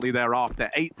dirt shortly thereafter.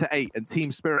 8-8, and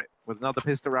Team Spirit with another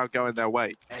pistol round going their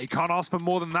way. Yeah, you can't ask for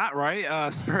more than that,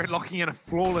 right? Spirit locking in a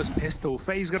flawless pistol.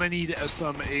 FaZe going to need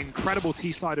some incredible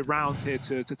T-sided rounds here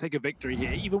to take a victory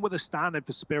here. Even with a standard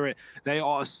for Spirit, they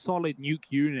are a solid Nuke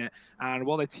unit. And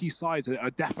while their T-sides are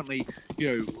definitely,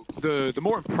 you know, the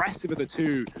more impressive of the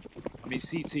two, I mean,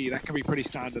 CT, that can be pretty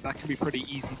standard. That can be pretty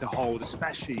easy to hold,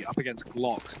 especially up against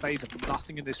Glocks. FaZe have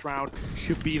nothing in this round.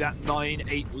 Should be that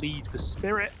 9-8 lead for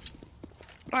Spirit.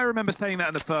 But I remember saying that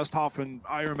in the first half, and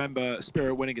I remember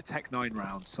Spirit winning a Tech 9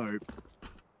 round, so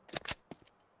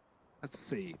let's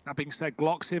see. That being said,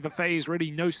 Glocks here for FaZe,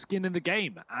 really no skin in the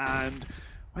game. And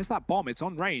where's that bomb? It's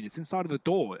on Rain. It's inside of the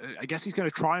door. I guess he's going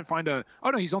to try and find a...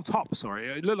 Oh, no, he's on top, sorry.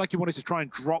 It looked like he wanted to try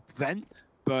and drop vent,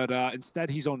 but instead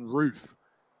he's on roof.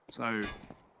 So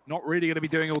not really going to be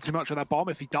doing all too much with that bomb.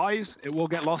 If he dies, it will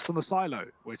get lost on the silo,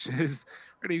 which is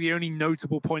really the only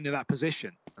notable point of that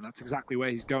position. And that's exactly where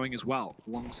he's going as well,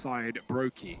 alongside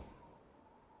Brokey.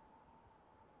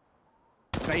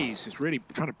 FaZe is really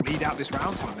trying to bleed out this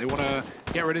round time. They want to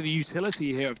get rid of the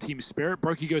utility here of Team Spirit.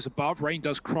 Brokey goes above, Rain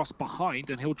does cross behind,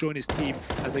 and he'll join his team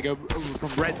as they go over from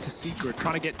Red to Secret,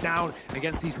 trying to get down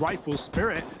against these rifles.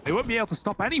 Spirit, they won't be able to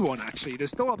stop anyone, actually.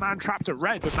 There's still a man trapped at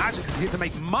Red, but Magic is here to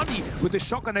make money with the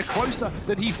shotgun. They're closer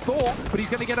than he thought, but he's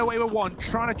going to get away with one.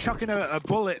 Trying to chuck in a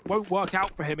bullet won't work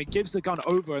out for him. It gives the gun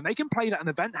over, and they can play that in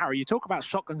the vent, Harry. You talk about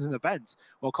shotguns in the vents.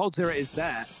 Well, coldzera is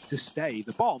there to stay.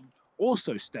 The bomb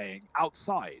also staying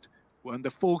outside. We're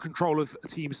under full control of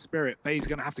Team Spirit. FaZe are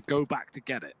going to have to go back to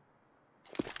get it.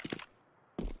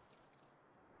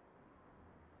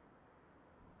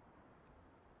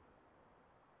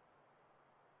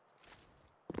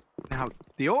 Now,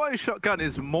 the auto shotgun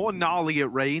is more gnarly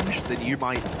at range than you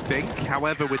might think.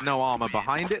 However, with no armor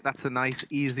behind it, that's a nice,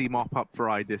 easy mop-up for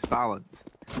eye disbalance.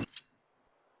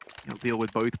 He'll deal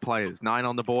with both players. 9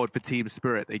 on the board for Team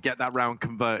Spirit. They get that round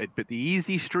converted, but the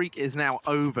easy streak is now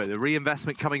over. The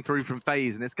reinvestment coming through from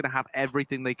FaZe, and it's going to have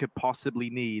everything they could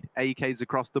possibly need. AKs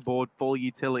across the board, full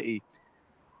utility.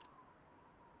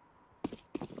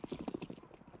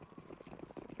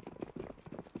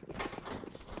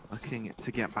 Looking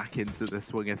to get back into the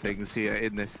swing of things here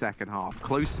in this second half.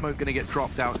 Close smoke going to get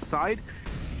dropped outside.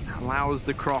 Allows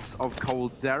the cross of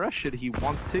coldzera, should he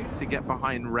want to get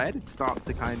behind Red and start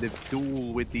to kind of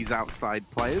duel with these outside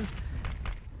players.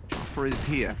 Chopper is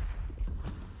here.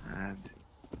 And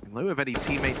in lieu of any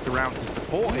teammates around to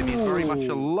support him, he's very much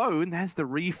alone. There's the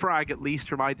refrag, at least,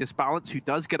 from iDisbalance, who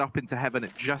does get up into heaven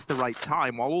at just the right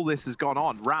time. While all this has gone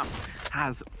on, Ramp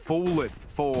has fallen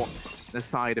for the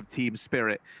side of Team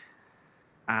Spirit.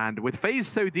 And with FaZe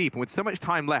so deep and with so much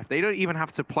time left, they don't even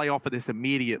have to play off of this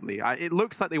immediately. It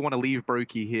looks like they want to leave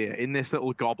Brokey here in this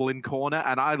little goblin corner.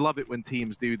 And I love it when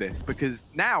teams do this, because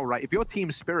now, right, if you're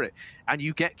Team Spirit and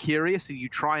you get curious and you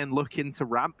try and look into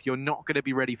Ramp, you're not going to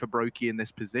be ready for Brokey in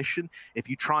this position. If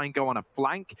you try and go on a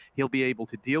flank, he'll be able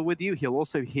to deal with you. He'll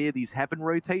also hear these heaven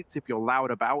rotates if you're loud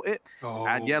about it.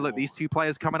 And yeah, look, these two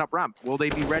players coming up Ramp. Will they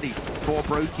be ready for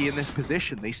Brokey in this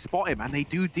position? They spot him and they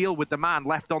do deal with the man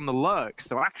left on the lurk.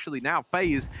 So actually now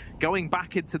FaZe going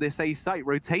back into this A site.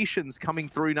 Rotations coming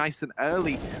through nice and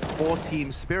early for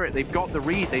Team Spirit. They've got the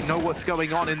read. They know what's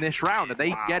going on in this round and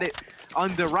they get it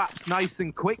under wraps nice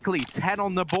and quickly. 10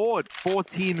 on the board for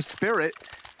Team Spirit.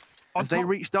 as they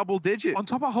reach double digits. On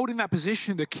top of holding that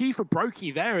position, the key for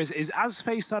Brokey there is as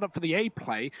FaZe set up for the A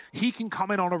play, he can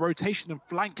come in on a rotation and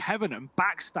flank Heaven and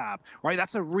backstab, right?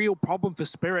 That's a real problem for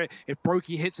Spirit if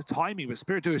Brokey hits a timing, but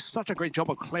Spirit does such a great job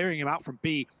of clearing him out from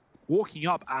B, walking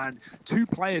up, and two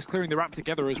players clearing the ramp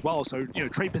together as well. So, you know,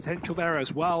 trade potential there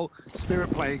as well. Spirit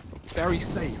playing very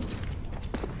safe.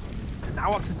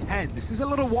 Now up to 10. This is a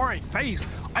little worrying. FaZe,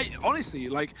 honestly,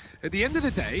 like, at the end of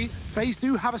the day, FaZe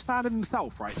do have a stand in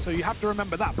themselves, right? So you have to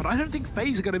remember that. But I don't think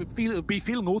FaZe are going to be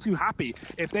feeling all too happy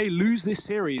if they lose this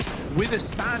series with a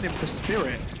stand in for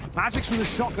Spirit. Magic's with a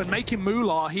shotgun, making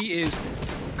moolah. He is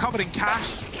covered in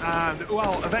cash and,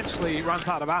 well, eventually runs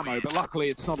out of ammo. But luckily,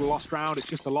 it's not a lost round. It's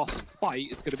just a lost fight.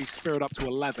 It's going to be Spirit up to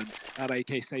 11. That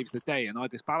AK saves the day. And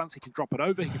iDisbalance, he can drop it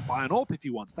over. He can buy an AWP if he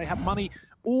wants. They have money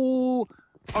all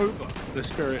over the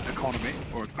Spirit economy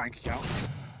or bank account.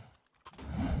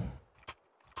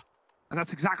 And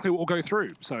that's exactly what will go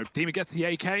through. So Dima gets the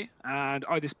AK and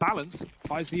iDisbalance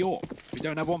buys the AWP. We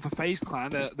don't have one for FaZe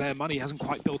Clan. Their money hasn't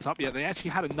quite built up yet. They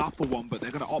actually had enough for one, but they're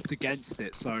going to opt against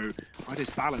it. So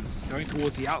iDisbalance going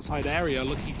towards the outside area,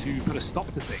 looking to put a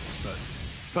stop to things. But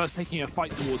first taking a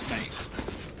fight towards mate.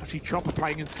 Actually, Chopper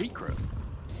playing in secret.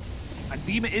 And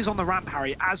Dima is on the ramp,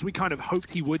 Harry, as we kind of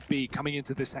hoped he would be coming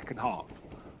into the second half.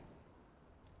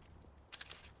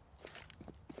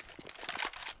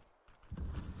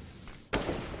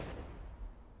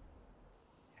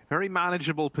 Very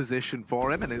manageable position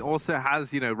for him, and it also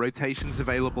has, you know, rotations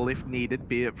available if needed,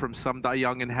 be it from Sumdai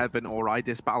Young in Heaven or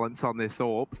iDisbalance on this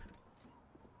AWP.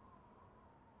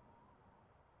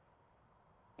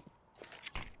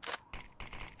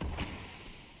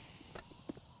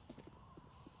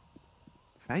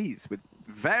 FaZe with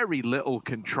very little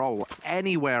control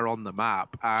anywhere on the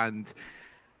map, and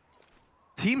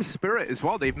Team Spirit as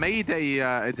well. They've made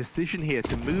a decision here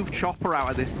to move Chopper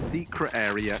out of this secret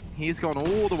area. He's gone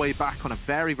all the way back on a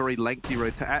very, very lengthy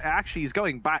rotation. Actually, he's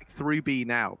going back through B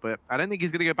now, but I don't think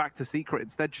he's going to go back to secret.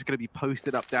 Instead, just going to be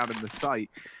posted up down in the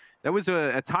site. There was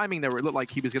a timing there where it looked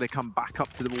like he was going to come back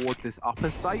up towards this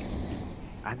upper site,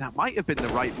 and that might have been the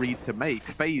right read to make.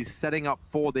 FaZe setting up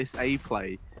for this A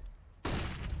play.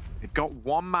 They've got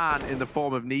one man in the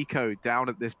form of Nico down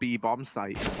at this B bomb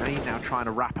site. Rain now trying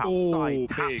to wrap outside,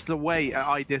 taps away at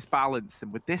iDisbalance.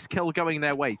 And with this kill going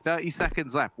their way, 30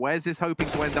 seconds left. Where's this hoping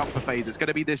to end up for FaZe? It's going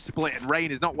to be this split, and Rain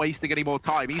is not wasting any more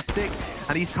time. He's sick,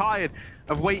 and he's tired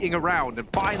of waiting around. And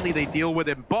finally, they deal with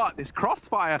him. But this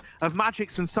crossfire of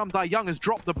Magix and Sumdai Young has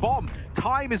dropped the bomb.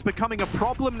 Time is becoming a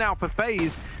problem now for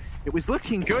FaZe. It was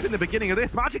looking good in the beginning of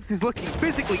this. Magix is looking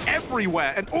physically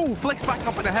everywhere. And flicks back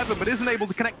up into Heaven, but isn't able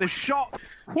to connect the shot.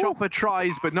 Chopper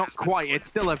tries, but not quite. It's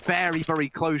still a very, very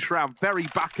close round. Very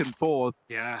back and forth.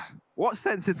 Yeah. What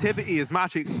sensitivity is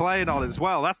Magix playing on as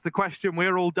well? That's the question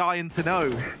we're all dying to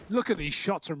know. Look at these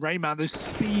shots from Rayman. The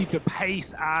speed, the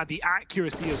pace, and the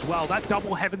accuracy as well. That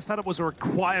double Heaven setup was a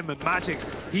requirement.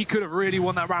 Magix, he could have really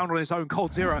won that round on his own.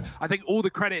 Cold Zero, I think all the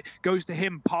credit goes to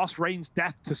him past Rain's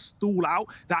death to stall out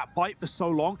that fight for so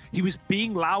long. He was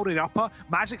being loud in upper.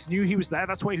 Magix knew he was there.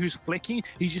 That's why he was flicking.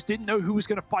 He just didn't know who was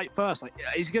going to fight first. Like,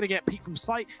 is he going to get peek from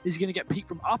sight? Is he going to get peek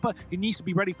from upper? He needs to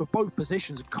be ready for both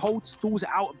positions. Cold stalls it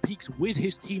out and peeks with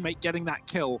his teammate getting that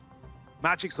kill.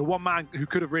 Magix, the one man who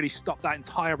could have really stopped that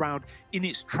entire round in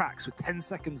its tracks with 10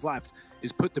 seconds left,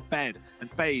 is put to bed.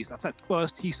 And FaZe, that's that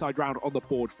first T-side round on the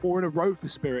board. 4 in a row for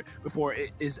Spirit before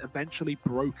it is eventually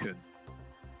broken.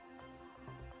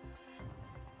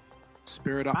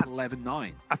 Spirit up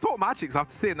 11-9. I thought Magix,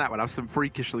 after seeing that one, have some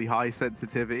freakishly high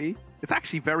sensitivity. It's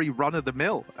actually very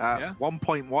run-of-the-mill.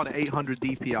 1.1 at 800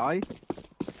 DPI.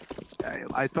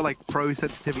 I feel like pro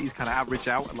sensitivities kind of average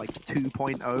out at like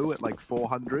 2.0 at like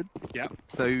 400. Yeah.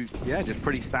 So yeah, just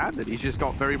pretty standard. He's just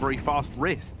got very, very fast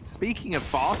wrists. Speaking of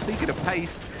fast, speaking of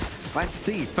pace, let's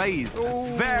see. FaZe,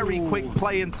 very quick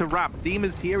play into ramp.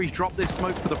 Dima's here. He's dropped this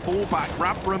smoke for the fallback.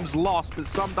 Ramp room's lost, but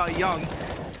Sumdai Young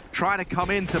trying to come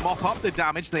in to mop up the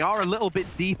damage. They are a little bit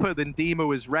deeper than Dima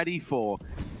was ready for.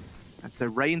 And so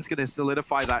Rain's going to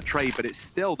solidify that trade, but it's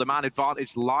still the man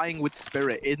advantage lying with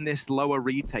Spirit in this lower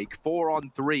retake. 4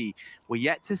 on 3. We're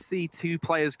yet to see 2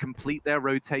 players complete their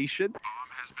rotation.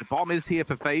 The bomb is here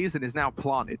for FaZe and is now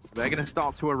planted. So they're going to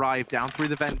start to arrive down through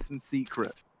the vents in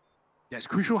secret. Yeah, it's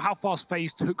crucial how fast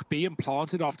FaZe took B and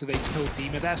planted after they killed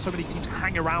Dima there. So many teams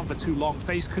hang around for too long.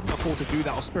 FaZe couldn't afford to do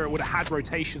that, or Spirit would have had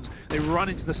rotations. They run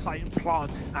into the site and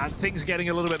plant, and things are getting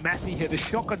a little bit messy here. The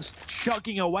shotgun's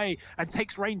chugging away and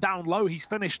takes Rain down low. He's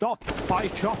finished off by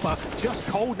Chopper. Just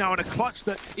cold now in a clutch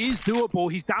that is doable.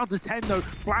 He's down to 10 though,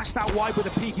 flashed out wide with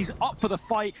a peek. He's up for the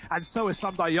fight, and so is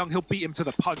Sunday Young. He'll beat him to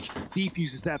the punch.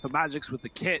 Defuse is there for Magix with the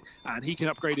kit, and he can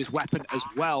upgrade his weapon as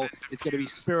well. It's going to be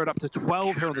Spirit up to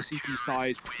 12 here on the CT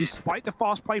side. Despite the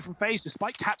fast play from FaZe,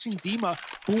 despite catching Dima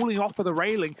falling off of the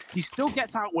railing, he still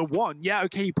gets out with one. Yeah,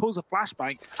 okay, he pulls a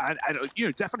flashbang, and you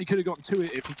know, definitely could have gotten two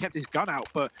if he kept his gun out.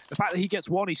 But the fact that he gets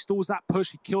one, he stalls that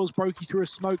push, he kills Brokey through a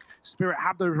smoke. Spirit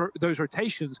have those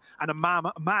rotations and a man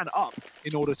up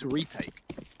in order to retake.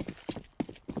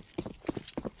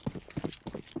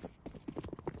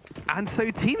 And so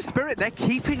Team Spirit, they're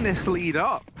keeping this lead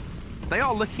up. They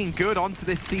are looking good onto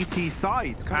this CT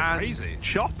side. It's kind of crazy.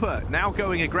 Chopper now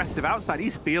going aggressive outside.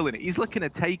 He's feeling it. He's looking to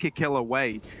take a kill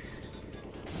away.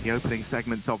 The opening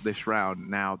segments of this round.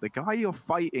 Now, the guy you're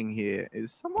fighting here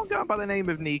is someone going by the name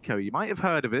of Nico. You might have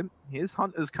heard of him. He is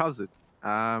Hunter's cousin.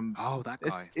 Oh, that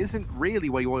guy. This isn't really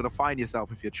where you want to find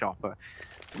yourself if you're Chopper.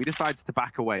 So we decided to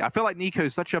back away. I feel like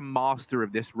Nico's such a master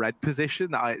of this red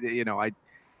position that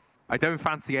I don't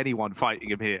fancy anyone fighting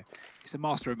him here. He's a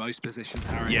master of most positions,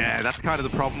 Harry. Yeah, that's kind of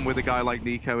the problem with a guy like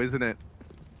Nico, isn't it?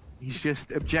 He's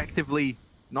just objectively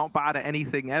not bad at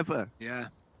anything ever. Yeah,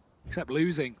 except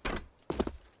losing.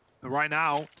 But right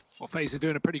now, well, FaZe are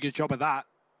doing a pretty good job of that.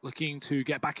 Looking to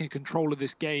get back in control of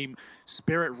this game.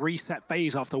 Spirit reset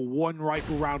FaZe after one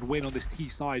rifle round win on this T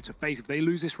side. So FaZe, if they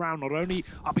lose this round, not only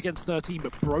up against 13,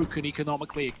 but broken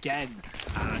economically again.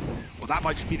 And, well, that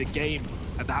might just be the game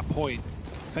at that point.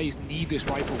 FaZe need this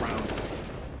rifle round.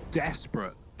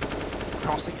 Desperate.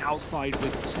 Crossing outside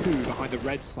with 2 behind the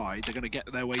red side. They're going to get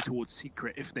their way towards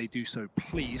Secret if they do so.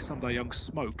 Please, Sunday Young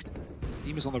smoked.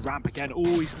 Dima's on the ramp again.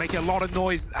 Oh, he's making a lot of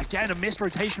noise. Again, a missed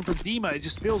rotation from Dima. It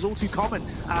just feels all too common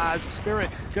as Spirit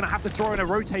going to have to throw in a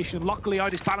rotation. Luckily,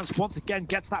 Idis Balance once again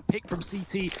gets that pick from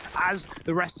CT as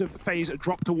the rest of FaZe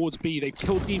drop towards B. They've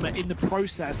killed Dima in the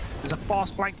process. There's a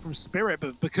fast flank from Spirit,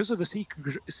 but because of the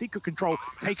secret control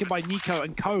taken by Nico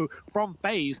and co from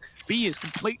FaZe, B is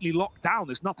completely locked down.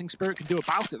 There's nothing Spirit can do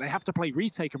about it. They have to play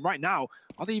retake, and right now,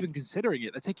 are they even considering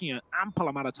it? They're taking an ample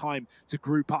amount of time to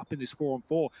group up in this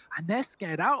 4-on-4, and they're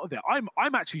scared out of it.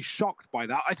 I'm actually shocked by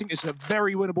that. I think it's a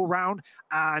very winnable round,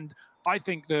 and I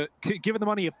think that given the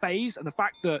money of FaZe and the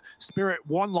fact that Spirit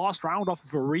won last round off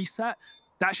of a reset,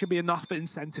 that should be enough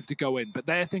incentive to go in. But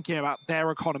they're thinking about their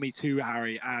economy too,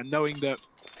 Harry, and knowing that,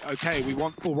 okay, we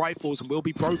want full rifles and we'll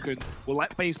be broken. We'll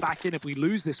let FaZe back in if we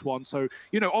lose this one. So,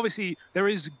 you know, obviously there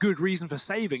is good reason for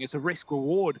saving. It's a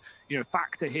risk-reward, you know,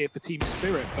 factor here for Team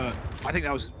Spirit, but I think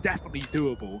that was definitely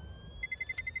doable.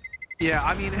 Yeah,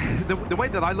 I mean, the way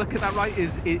that I look at that, right,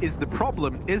 is the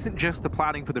problem isn't just the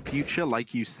planning for the future,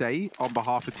 like you say, on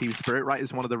behalf of Team Spirit, right,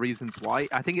 is one of the reasons why.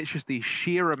 I think it's just the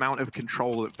sheer amount of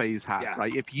control that FaZe has,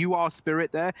 right? If you are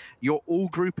Spirit there, you're all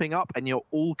grouping up and you're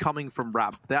all coming from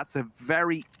ramp. That's a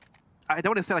very... I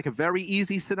don't want to say like a very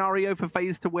easy scenario for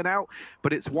FaZe to win out,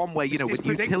 but it's one where, you know, with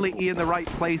utility in the right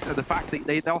place and the fact that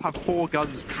they'll have 4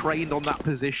 guns trained on that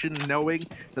position, knowing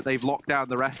that they've locked down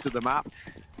the rest of the map.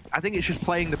 I think it's just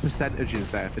playing the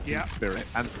percentages there for Team Spirit.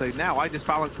 And so now Idis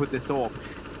Balance with this orb.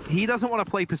 He doesn't want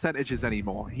to play percentages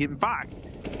anymore. In fact,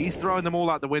 he's throwing them all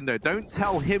out the window. Don't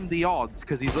tell him the odds,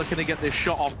 because he's looking to get this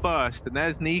shot off first. And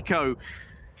there's Nico.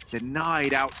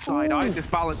 Denied outside.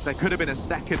 Idis Balance, there could have been a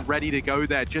second ready to go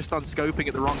there, just unscoping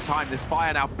at the wrong time. This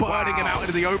fire now burning him out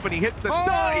into the open. He hits the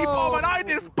 30 bomb, and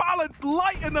Idis Balance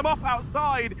lighting them up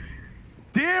outside.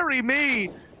 Deary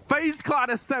me, FaZe Clan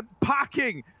are sent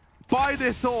packing by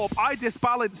this orb. Idis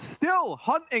Balance still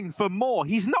hunting for more.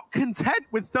 He's not content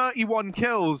with 31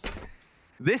 kills.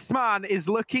 This man is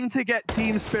looking to get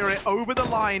Team Spirit over the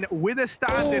line with a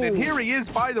stand-in. And here he is,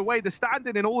 by the way, the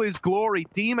stand-in in all his glory.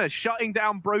 Dima shutting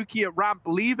down Brokey at ramp,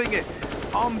 leaving it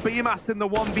on BMAS in the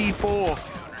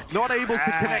 1v4. Not able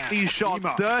to connect these shots.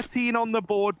 13 on the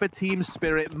board for Team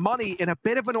Spirit. Money in a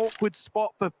bit of an awkward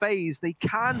spot for FaZe. They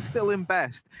can still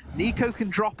invest. Nico can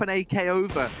drop an AK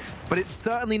over, but it's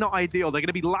certainly not ideal. They're going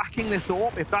to be lacking this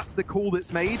AWP if that's the call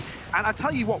that's made. And I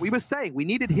tell you what, we were saying we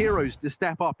needed heroes to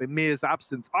step up in Mir's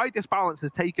absence. Idis Balance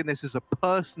has taken this as a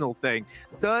personal thing.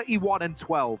 31 and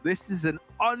 12. This is an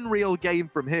unreal game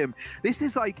from him. This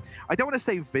is like, I don't want to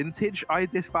say vintage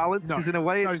Idis Balance, because in a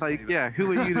way it's like, yeah,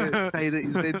 who are you to say that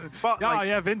he's vintage? But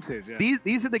like, vintage. Yeah.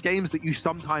 These are the games that you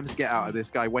sometimes get out of this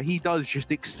guy, where he does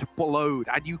just explode,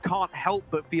 and you can't help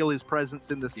but feel his presence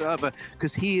in the server,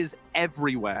 because he is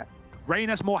everywhere. Rain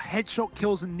has more headshot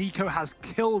kills than Nico has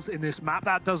kills in this map.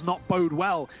 That does not bode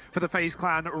well for the FaZe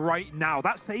clan right now.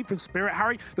 That save from Spirit,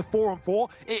 Harry, the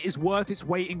 4-on-4, it is worth its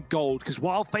weight in gold, because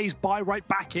while FaZe buy right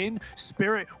back in,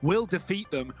 Spirit will defeat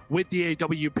them with the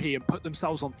AWP and put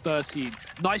themselves on 13.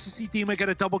 Nice to see Dima get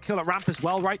a double kill at ramp as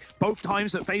well, right? Both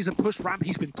times that FaZe have pushed ramp,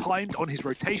 he's been timed on his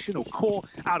rotation or core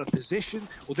out of position.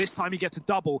 Well, this time he gets a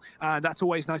double, and that's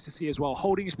always nice to see as well.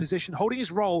 Holding his position, holding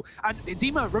his role. And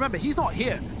Dima, remember, he's not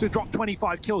here to drop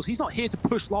 25 kills. He's not here to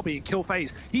push lobby and kill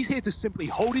FaZe. He's here to simply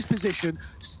hold his position,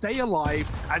 stay alive,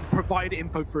 and provide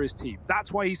info for his team.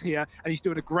 That's why he's here, and he's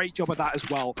doing a great job of that as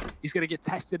well. He's going to get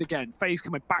tested again. FaZe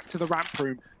coming back to the ramp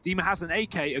room. Dima has an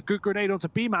AK, a good grenade onto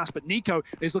BMAS, but Nico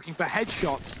is looking for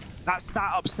headshots. That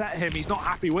stat upset him. He's not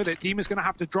happy with it. Dima's going to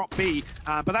have to drop B,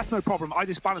 but that's no problem.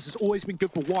 Balance has always been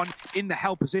good for one in the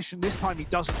hell position. This time he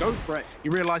doesn't go for it. He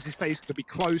realizes FaZe could be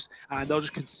close, and they'll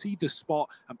just concede the spot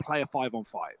and play a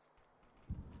 5-on-5.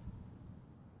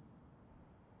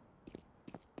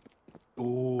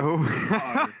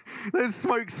 Oh, there's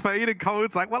smoke's fade and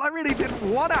Cold's like, well, I really didn't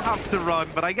want to have to run,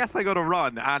 but I guess I got to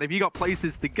run. And if you got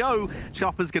places to go,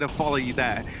 Chopper's going to follow you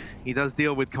there. He does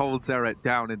deal with Cold Zeret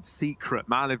down in secret.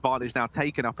 Man advantage now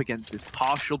taken up against this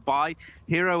partial buy.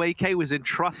 Hero AK was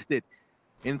entrusted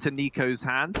into Nico's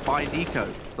hands by Nico.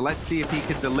 So let's see if he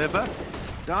can deliver.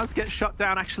 Does get shut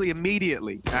down actually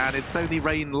immediately, and it's only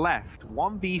Rain left.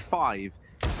 1v5.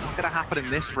 Not going to happen in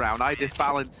this round.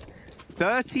 Disbalance.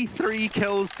 33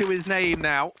 kills to his name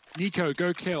now. Nico,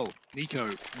 go kill. Nico,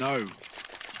 no.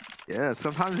 Yeah,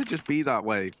 sometimes it just be that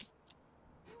way.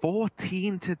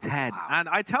 14-10. Wow. And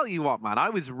I tell you what, man, I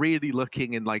was really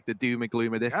looking in like the doom and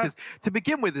gloom of this, because to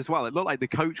begin with as well, it looked like the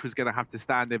coach was going to have to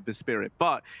stand in for Spirit.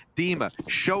 But Dima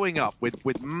showing up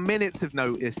with minutes of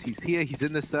notice. He's here, he's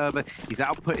in the server, he's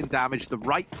outputting damage. The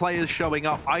right players showing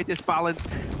up. Disbalance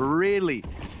really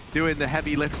doing the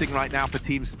heavy lifting right now for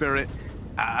Team Spirit.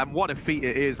 And what a feat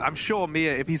it is. I'm sure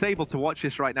Mia, if he's able to watch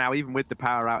this right now, even with the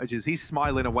power outages, he's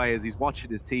smiling away as he's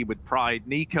watching his team with pride.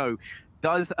 Nico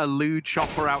does elude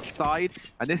Chopper outside.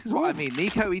 And this is what I mean.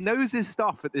 Nico, he knows his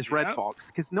stuff at this red box,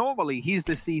 because normally he's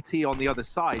the CT on the other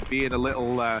side, being a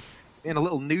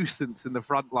little nuisance in the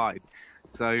front line.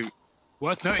 So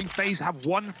worth noting, FaZe have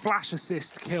one flash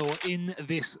assist kill in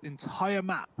this entire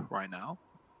map right now.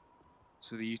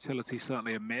 So the utility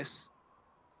certainly a miss.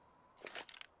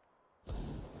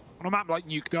 On a map like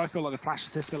Nuke, though, I feel like the flash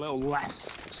assist a little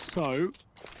less so.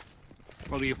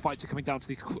 Probably your fights are coming down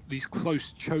to these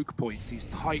close choke points, these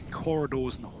tight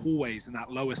corridors and hallways in that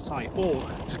lower site, or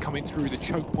just coming through the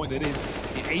choke point that is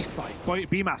the A site.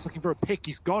 BMAS looking for a pick,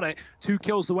 he's got it. 2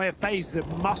 kills away of FaZe. It's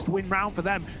a must-win round for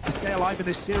them to stay alive in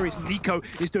this series. Nico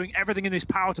is doing everything in his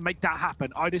power to make that happen.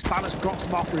 Balance drops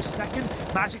him after a second.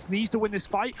 Magix needs to win this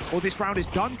fight, or this round is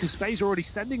done, because FaZe are already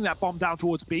sending that bomb down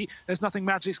towards B. There's nothing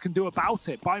Magix can do about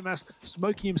it. BMAS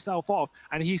smoking himself off,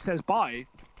 and he says bye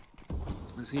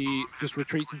as he just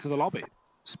retreats into the lobby.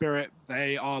 Spirit,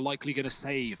 they are likely going to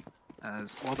save,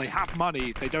 as while they have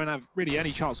money, they don't have really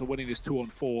any chance of winning this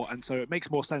 2-on-4, and so it makes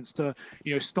more sense to,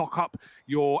 you know, stock up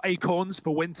your acorns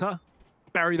for winter,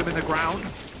 bury them in the ground.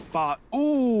 But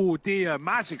oh dear,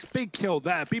 Magic's big kill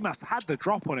there. BMAS had the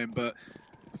drop on him, but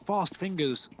fast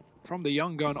fingers from the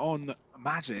young gun on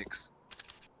Magix.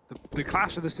 The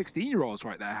clash of the 16-year-olds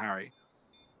right there, Harry.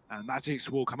 And Magix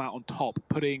will come out on top,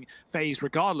 putting FaZe,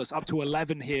 regardless, up to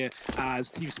 11 here as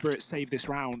Team Spirit save this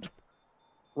round.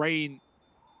 Rain,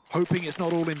 hoping it's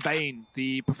not all in vain.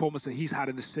 The performance that he's had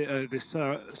in this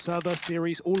server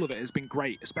series, all of it has been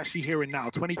great, especially here and now.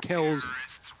 20 kills,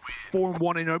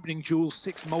 4-1 in opening duels,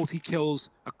 6 multi-kills,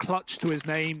 a clutch to his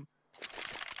name.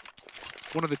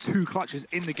 One of the 2 clutches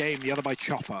in the game, the other by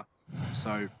Chopper.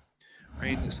 So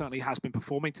Rain certainly has been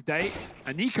performing today.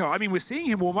 And Nico, I mean, we're seeing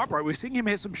him warm up, right? We're seeing him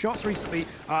hit some shots recently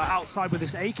outside with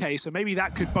this AK, so maybe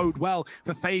that could bode well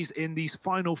for FaZe in these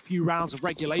final few rounds of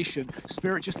regulation.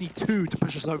 Spirit just need 2 to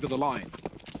push us over the line.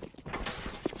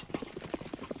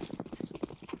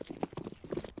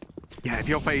 Yeah, if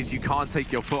you're FaZe, you can't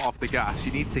take your foot off the gas.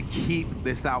 You need to keep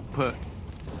this output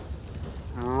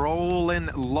rolling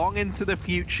long into the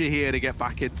future here to get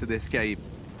back into this game.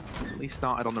 At least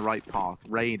started on the right path.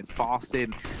 Rain fast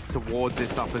in towards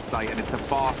this upper site, and it's a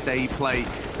fast A play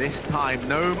this time.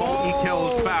 No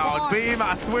multi-kills found.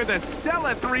 BMAS with a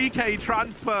stellar 3K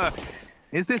transfer.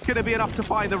 Is this going to be enough to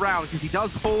find the round? Because he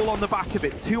does fall on the back of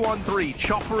it. 2-on-3.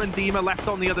 Chopper and Dima left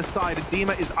on the other side, and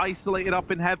Dima is isolated up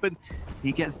in heaven.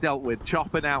 He gets dealt with.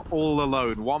 Chopper now all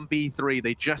alone. 1v3.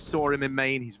 They just saw him in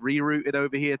main. He's rerouted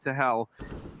over here to hell.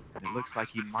 And it looks like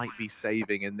he might be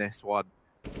saving in this one.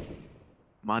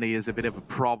 Money is a bit of a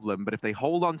problem, but if they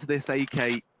hold on to this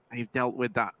AK, they've dealt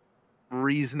with that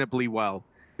reasonably well.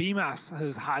 BMAS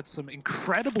has had some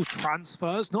incredible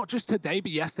transfers, not just today,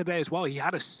 but yesterday as well. He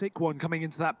had a sick one coming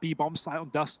into that B-bomb site on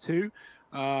Dust 2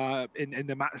 in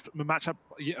the matchup.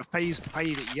 FaZe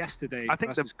played it yesterday. I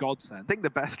think Godsend. I think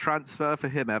the best transfer for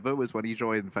him ever was when he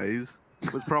joined FaZe.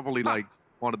 It was probably like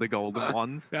one of the golden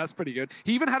ones. That's pretty good.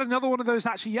 He even had another one of those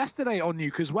actually yesterday on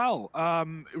Nuke as well.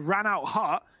 Ran out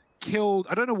Hut, killed,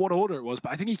 I don't know what order it was,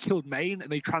 but I think he killed main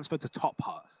and they transferred to top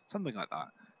Hut, something like that.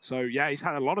 So yeah, he's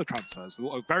had a lot of transfers.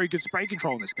 A very good spray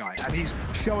control on this guy. And he's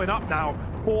showing up now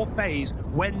for FaZe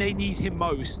when they need him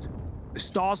most. The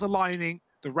stars aligning,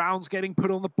 the rounds getting put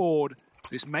on the board.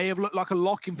 This may have looked like a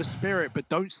lock-in for Spirit, but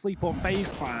don't sleep on FaZe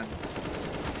Clan.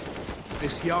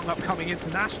 This young upcoming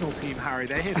international team, Harry,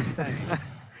 they're here to stay.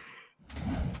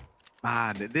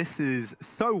 Man, this is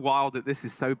so wild that this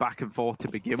is so back and forth to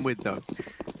begin with, though.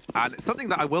 And something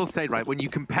that I will say, right, when you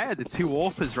compare the two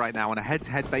AWPers right now on a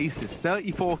head-to-head basis,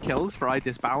 34 kills for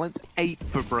iDisbalance, 8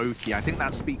 for Brokey. I think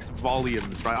that speaks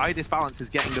volumes, right? iDisbalance is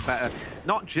getting the better,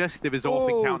 not just of his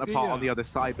AWPing counterpart on the other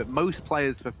side, but most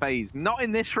players for FaZe. Not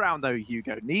in this round, though,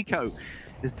 Hugo. Nico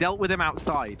has dealt with him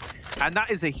outside, and that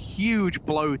is a huge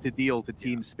blow to deal to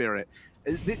Team Spirit.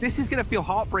 This is going to feel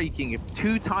heartbreaking if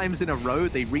 2 times in a row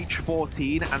they reach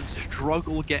 14 and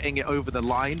struggle getting it over the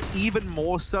line, even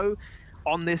more so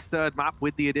on this third map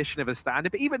with the addition of a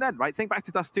standard. But even then, right, think back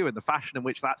to Dust 2 and the fashion in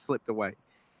which that slipped away.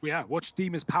 Yeah, watch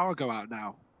Demon's power go out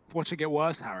now. Watch it get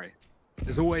worse, Harry.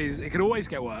 It could always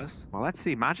get worse. Well, let's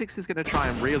see. Magix is going to try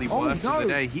and really worsen the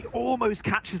day. He almost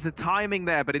catches the timing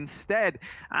there, but instead,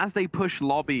 as they push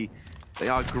lobby, they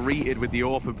are greeted with the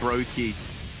AWP of Brokey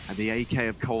and the AK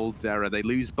of Coldzera. They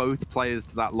lose both players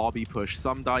to that lobby push.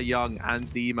 Some die young and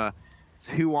Dima,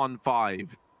 2-on-5.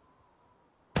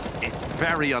 It's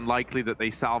very unlikely that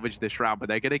they salvage this round, but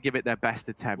they're going to give it their best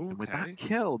attempt. And with that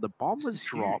kill, the bomb was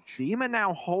dropped. Dima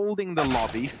now holding the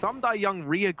lobby. Some die young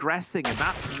re-aggressing, and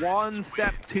that's one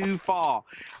step too far.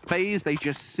 FaZe, they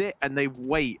just sit and they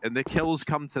wait, and the kills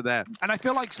come to them. And I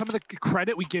feel like some of the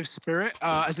credit we give Spirit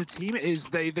as a team is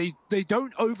they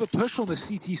don't over-push on the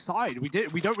CT side. We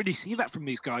don't really see that from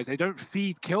these guys. They don't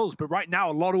feed kills, but right now,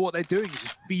 a lot of what they're doing is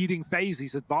just feeding FaZe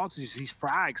these advantages, these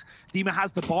frags. Dima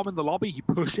has the bomb in the lobby. He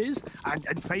pushes.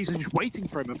 And FaZe are just waiting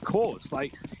for him, of course.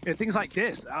 Like, you know, things like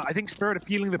this. I think Spirit are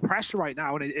feeling the pressure right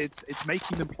now, and it's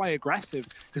making them play aggressive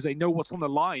because they know what's on the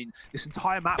line. This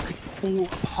entire map could fall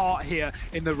apart here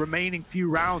in the remaining few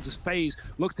rounds as FaZe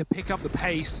look to pick up the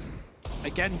pace.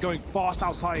 Again, going fast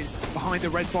outside behind the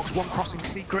red box, one crossing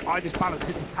secret. iDisbalance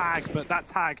hits a tag, but that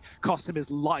tag costs him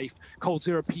his life.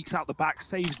 Coldzera peeks out the back,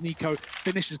 saves Nico,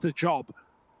 finishes the job.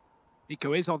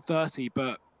 Nico is on 30,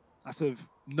 but that's of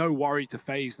no worry to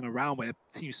FaZe in a round where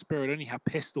Team Spirit only have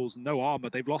pistols and no armor.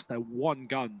 They've lost their one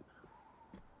gun.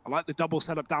 I like the double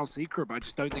setup down secret, but I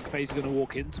just don't think FaZe are going to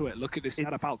walk into it. Look at this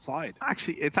setup outside.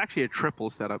 It's actually a triple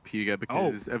setup, Hugo,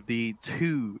 because of the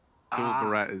 2 dual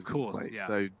Berettas. Of course, yeah.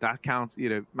 So that counts. You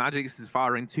know, Magix is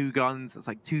firing 2 guns. It's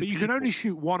like 2 But you can only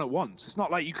shoot one at once. It's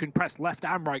not like you can press left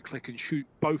and right click and shoot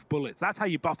both bullets. That's how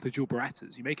you buff the dual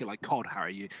Berettas. You make it like COD,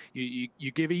 Harry.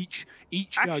 You give each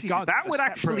actually, gun that would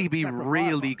actually be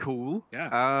really cool.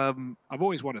 Yeah. I've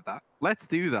always wanted that. Let's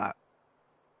do that.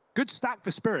 Good stack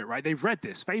for Spirit, right? They've read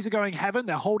this. FaZe are going heaven.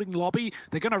 They're holding lobby.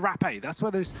 They're going to wrap A. That's where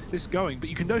this is going. But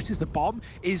you can notice the bomb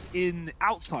is in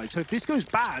outside. So if this goes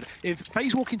bad, if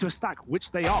FaZe walk into a stack,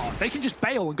 which they are, they can just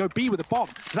bail and go B with the bomb.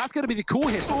 So that's going to be the call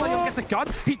here. Somebody gets a gun.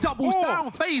 He doubles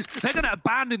down. FaZe, they're going to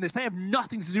abandon this. They have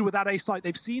nothing to do with that A site.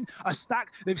 They've seen a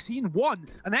stack. They've seen one.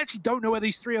 And they actually don't know where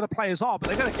these 3 other players are. But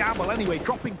they're going to gamble anyway.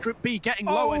 Dropping drip B, getting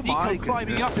lower. Nico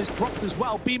climbing up is dropped as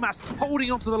well. BMAS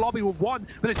holding onto the lobby with 1.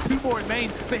 But there's 2 more in main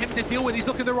for him to deal with. He's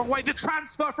looking the wrong way. The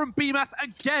transfer from BMAS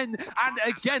again and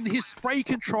again. His spray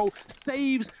control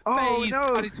saves FaZe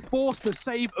and it's forced the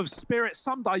save of Spirit.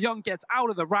 Sumdar Young gets out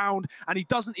of the round and he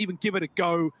doesn't even give it a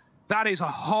go. That is a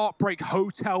heartbreak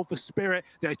hotel for Spirit.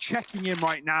 They're checking in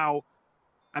right now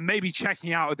and maybe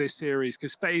checking out of this series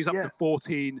because FaZe up to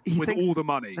 14 with all the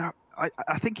money. No,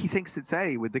 I think he thinks it's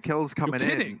A with the kills coming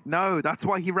in. No, that's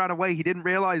why he ran away. He didn't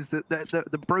realize that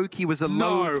the Brokey was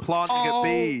alone planting at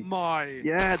B. Oh my.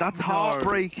 Yeah, that's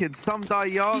heartbreaking. Some die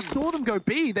young. He saw them go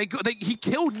B. He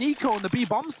killed Nico on the B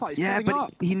bomb site. Yeah,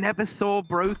 but he never saw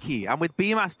Brokey. And with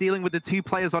BMAS dealing with the 2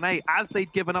 players on A, as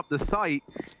they'd given up the site,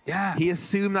 he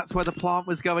assumed that's where the plant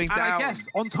was going down. And I guess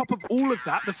on top of all of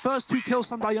that, the first 2 kills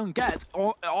Some Die Young get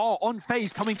are on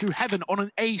FaZe coming through heaven on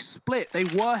an A split. They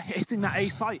were hitting that A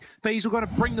site. FaZe were going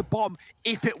to bring the bomb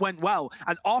if it went well.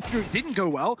 And after it didn't go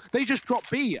well, they just dropped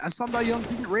B. And Some Die Young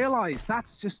didn't realize.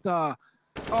 That's just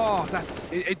Oh,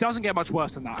 it doesn't get much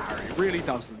worse than that, Harry. It really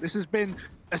doesn't. This has been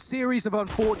a series of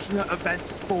unfortunate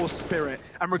events for Spirit.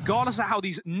 And regardless of how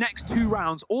these next 2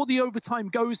 rounds or the overtime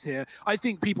goes here, I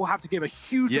think people have to give a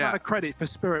huge amount of credit for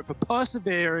Spirit for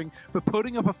persevering, for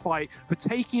putting up a fight, for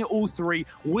taking it all 3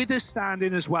 with a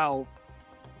stand-in as well.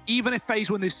 Even if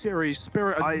FaZe win this series,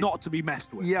 Spirit are not to be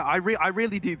messed with. Yeah, I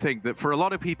really do think that for a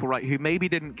lot of people, right, who maybe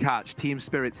didn't catch Team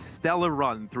Spirit's stellar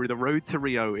run through the road to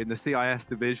Rio in the CIS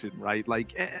division, right?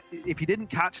 Like, if you didn't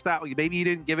catch that, or maybe you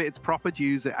didn't give it its proper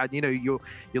dues, and you know, you're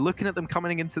looking at them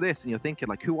coming into this, and you're thinking,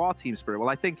 like, who are Team Spirit? Well,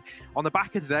 I think on the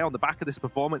back of today, on the back of this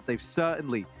performance, they've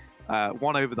certainly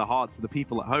won over the hearts of the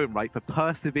people at home, right, for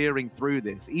persevering through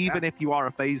this. Even if you are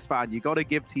a FaZe fan, you got to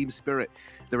give Team Spirit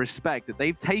the respect that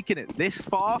they've taken it this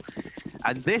far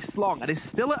and this long, and it's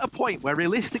still at a point where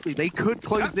realistically they could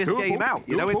close this game out.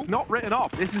 You know, it's not written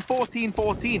off. This is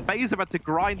 14-14. FaZe have had to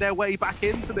grind their way back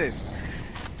into this.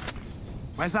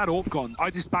 Where's that AWP gone?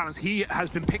 iDisbalance, he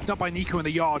has been picked up by Nico in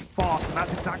the yard fast, and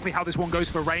that's exactly how this one goes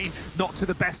for Rain. Not to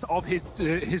the best of his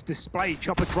display.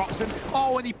 Chopper drops him.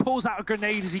 Oh, and he pulls out a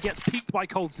grenade as he gets peeked by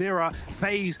coldzera.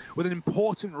 FaZe with an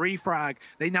important refrag.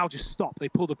 They now just stop. They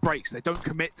pull the brakes. They don't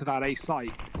commit to that A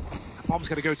site. Bomb's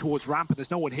going to go towards ramp, and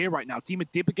there's no one here right now. Dima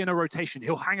did begin a rotation.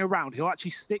 He'll hang around. He'll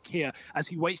actually stick here as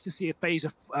he waits to see if FaZe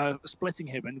are splitting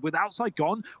him. And with outside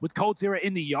gone, with coldzera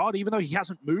in the yard, even though he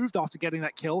hasn't moved after getting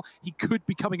that kill, he could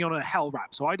be coming on a hell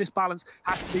wrap. So iDisbalance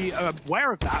has to be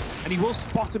aware of that, and he will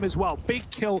spot him as well. Big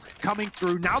kill coming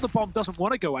through. Now the bomb doesn't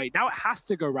want to go A. Now it has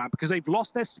to go ramp because they've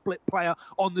lost their split player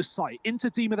on the site. Into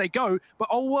Dima they go, but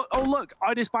oh look,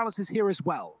 iDisbalance is here as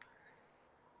well.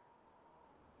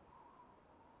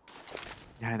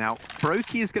 Yeah, now,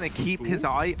 Brokey is going to keep his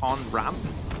eye on ramp.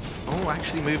 Oh,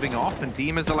 actually moving off, and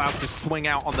Dima's allowed to swing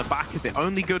out on the back of it.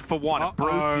 Only good for one.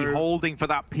 Brokey holding for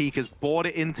that peak has brought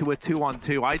it into a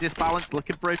 2-on-2. iDisbalance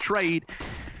looking for a trade.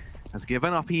 Has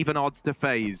given up even odds to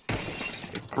FaZe.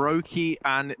 It's Brokey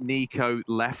and Nico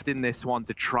left in this one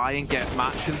to try and get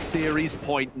match and series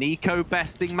point. Nico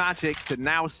besting Magix, and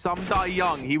now Sumdai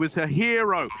Young. He was a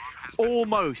hero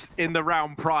almost in the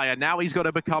round prior. Now he's got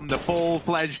to become the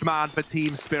full-fledged man for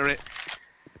Team Spirit.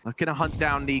 Looking to hunt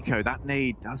down Nico. That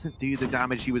nade doesn't do the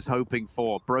damage he was hoping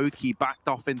for. Brokey backed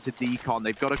off into Decon.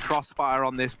 They've got a crossfire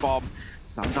on this bomb.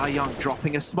 Sumdai Young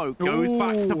dropping a smoke, goes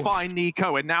back to find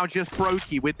Nico, and now just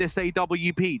Brokey with this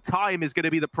AWP. Time is going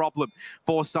to be the problem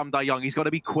for Sumdai Young. He's got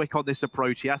to be quick on this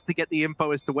approach. He has to get the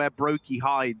info as to where Brokey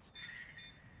hides.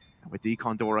 And with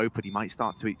Decon door open, he might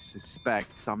start to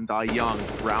suspect Sumdai Young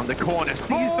round the corner,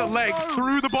 sees the legs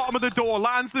through the bottom of the door,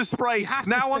 lands the spray,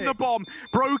 now on the bomb.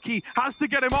 Brokey has to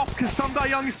get him off because Sumdai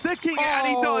Young's sticking it, and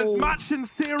he does. Match and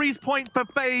series point for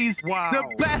FaZe.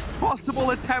 The best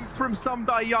possible attempt from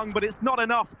Sumdai Young, but it's not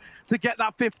enough to get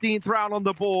that 15th round on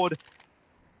the board.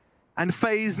 And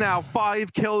FaZe now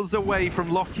 5 kills away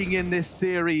from locking in this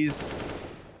series.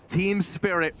 Team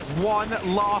Spirit, one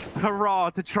last hurrah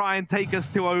to try and take us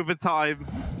to overtime.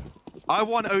 I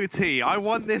want OT. I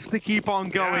want this to keep on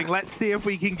going. Let's see if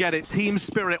we can get it. Team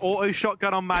Spirit, auto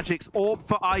shotgun on Magix, AWP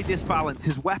for iDisbalance,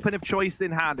 his weapon of choice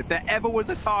in hand. If there ever was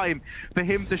a time for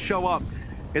him to show up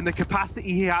in the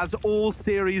capacity he has all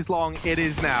series long, it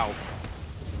is now.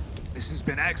 This has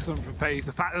been excellent for FaZe.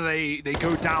 The fact that they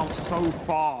go down so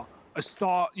far. A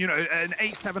start, you know, an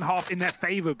 8-7 half in their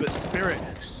favor, but Spirit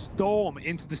storm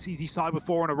into the CT side with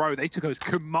 4 in a row. They took a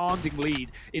commanding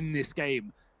lead in this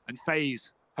game, and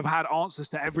FaZe have had answers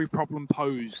to every problem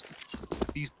posed.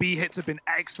 These B hits have been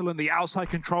excellent. The outside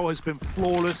control has been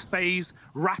flawless. FaZe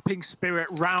wrapping Spirit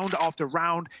round after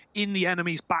round in the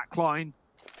enemy's backline.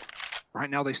 Right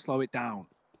now they slow it down.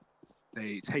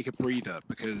 They take a breather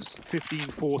because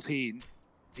 15-14.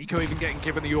 Nico even getting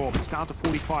given the AWP. He's down to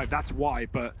 45. That's why,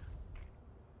 but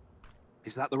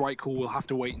is that the right call? We'll have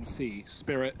to wait and see.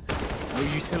 Spirit, no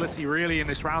utility really in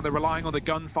this round. They're relying on the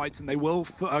gunfights, and they will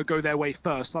go their way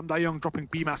first. Sumdai Young dropping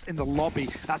BMAS in the lobby.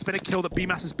 That's been a kill that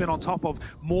BMAS has been on top of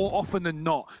more often than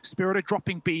not. Spirit are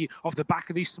dropping B off the back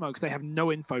of these smokes. They have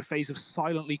no info. FaZe have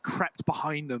silently crept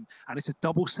behind them, and it's a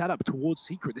double setup towards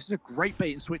Secret. This is a great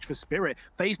bait and switch for Spirit.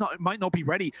 FaZe might not be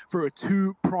ready for a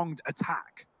 2-pronged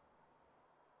attack.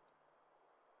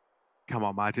 Come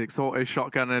on, Magix, auto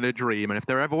shotgun and a dream. And if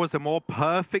there ever was a more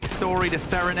perfect story to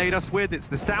serenade us with, it's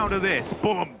the sound of this.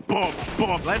 Boom, boom,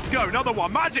 boom. Let's go. Another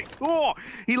one. Magix. Oh,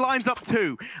 he lines up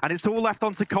 2. And it's all left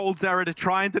onto coldzera to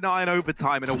try and deny an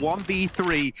overtime. In a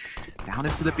 1v3, down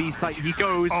into the B site he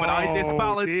goes. But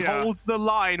iDisbalance holds the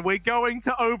line. We're going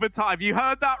to overtime. You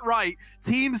heard that right.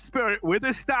 Team Spirit with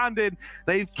a stand-in.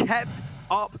 They've kept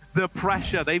up the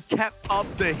pressure. They've kept up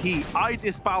the heat.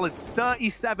 iDisbalance,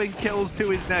 37 kills to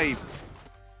his name.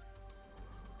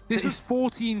 This was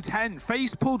 14-10.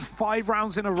 FaZe pulled 5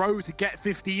 rounds in a row to get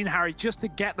 15, Harry, just to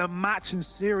get the match and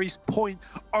series point,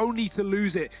 only to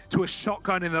lose it to a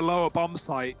shotgun in the lower bomb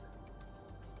site.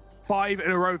 5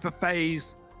 in a row for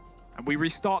FaZe. And we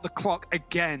restart the clock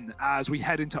again as we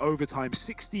head into overtime.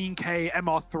 16K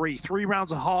MR3, 3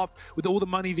 rounds and a half with all the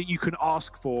money that you can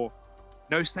ask for.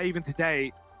 No saving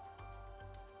today.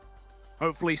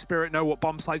 Hopefully Spirit know what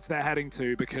bomb sites they're heading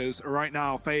to, because right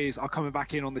now FaZe are coming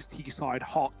back in on this T side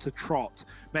hot to trot.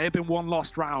 May have been 1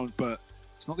 lost round, but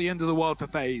it's not the end of the world for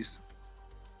FaZe.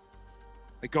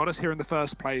 They got us here in the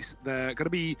first place. They're going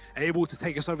to be able to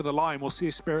take us over the line. We'll see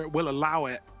if Spirit will allow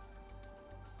it.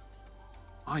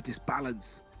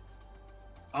 Disbalance.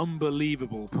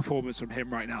 Unbelievable performance from him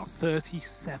right now.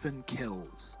 37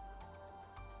 kills.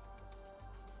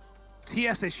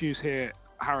 TS issues here,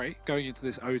 Harry, going into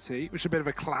this OT, which is a bit of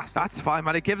a classic. That's fine,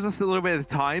 man. It gives us a little bit of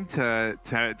time to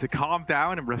calm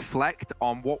down and reflect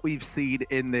on what we've seen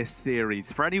in this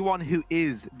series. For anyone who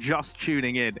is just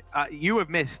tuning in, you have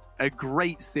missed a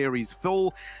great series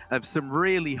full of some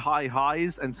really high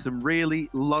highs and some really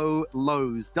low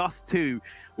lows. Dust 2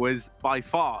 was by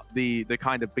far the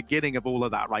kind of beginning of all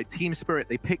of that, right? Team Spirit,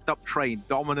 they picked up Train,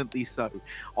 dominantly so.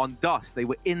 On Dust, they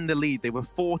were in the lead. They were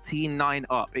 14-9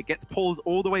 up. It gets pulled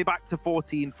all the way back to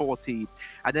 14-14.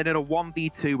 And then in a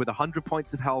 1v2 with 100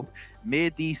 points of health,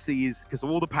 Mir DCs because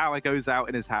all the power goes out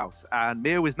in his house. And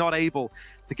Mir was not able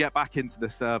to get back into the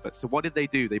server. So what did they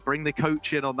do? They bring the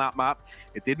coach in on that map.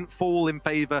 It didn't fall in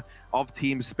favor of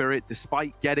Team Spirit,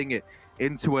 despite getting it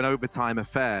into an overtime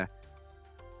affair.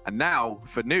 And now,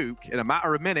 for Nuke, in a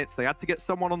matter of minutes, they had to get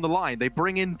someone on the line. They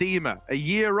bring in Dima, a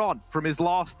year on from his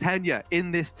last tenure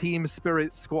in this Team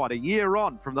Spirit squad. A year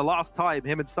on from the last time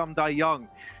him and Sumdai Young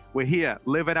were here,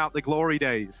 living out the glory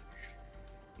days.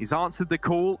 He's answered the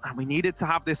call, and we needed to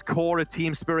have this core of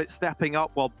Team Spirit stepping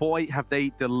up. Well, boy, have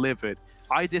they delivered.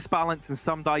 Disbalance and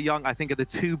Sumdai Young, I think, are the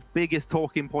 2 biggest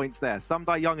talking points there.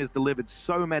 Sumdai Young has delivered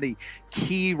so many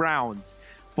key rounds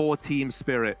for Team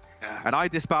Spirit. Yeah. And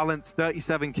Disbalance,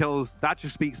 37 kills, that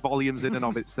just speaks volumes in and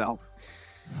of itself.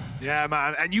 Yeah,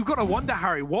 man. And you've got to wonder,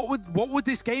 Harry, what would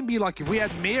this game be like if we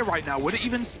had Mir right now? Would it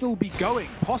even still be going?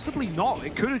 Possibly not.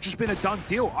 It could have just been a done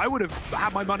deal. I would have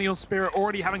had my money on Spirit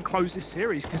already having closed this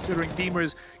series, considering Dima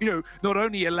is, you know, not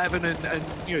only 11 and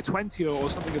you know, 20 or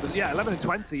something of the, yeah, 11 and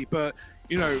 20, but,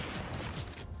 you know,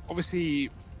 obviously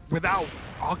without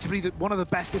arguably one of the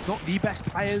best, if not the best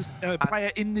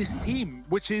player in this team,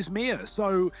 which is Mir.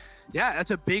 So yeah,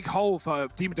 that's a big hole for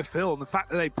Dima to fill, and the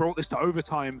fact that they brought this to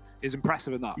overtime is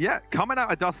impressive enough. Yeah, coming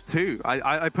out of Dust 2,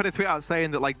 I put a tweet out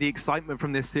saying that like the excitement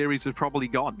from this series was probably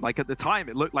gone. Like at the time,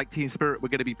 it looked like Team Spirit were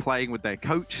going to be playing with their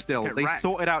coach still. They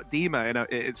sorted out Dima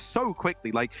it's so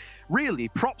quickly. Like really,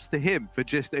 props to him for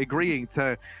just agreeing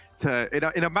to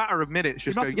in a matter of minutes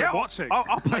just go, yeah,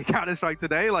 I'll play Counter-Strike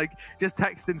today. Like just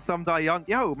texting Sumdai Young,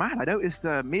 yo man, I noticed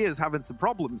Mia's having some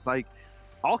problems. Like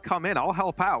I'll come in, I'll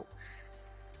help out.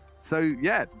 So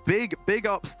yeah, big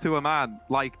ups to a man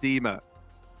like Dima.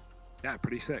 Yeah,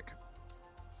 pretty sick.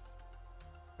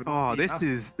 Oh, this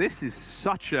is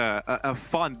such a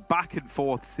fun back and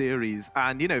forth series.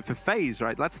 And you know, for FaZe,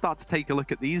 right, let's start to take a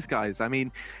look at these guys. I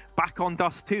mean, back on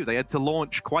Dust 2, they had to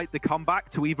launch quite the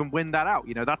comeback to even win that out.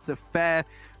 You know, that's a fair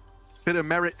bit of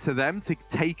merit to them to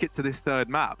take it to this 3rd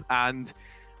map. And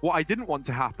what I didn't want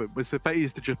to happen was for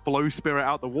FaZe to just blow Spirit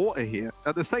out the water here.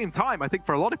 At the same time, I think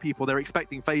for a lot of people, they're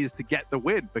expecting FaZe to get the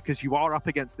win because you are up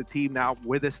against the team now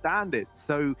with a standard.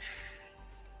 So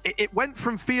it went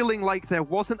from feeling like there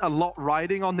wasn't a lot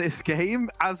riding on this game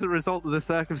as a result of the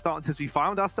circumstances we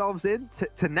found ourselves in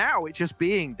to now it just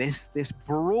being this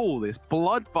brawl, this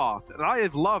bloodbath. And I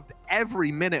have loved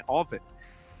every minute of it.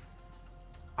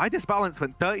 Disbalance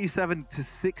went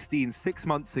 37-16 6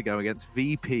 months ago against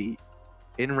VP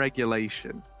in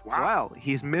regulation. Wow. Well,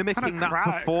 he's mimicking that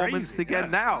performance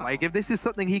again now. Yeah. Like if this is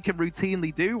something he can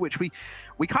routinely do, which we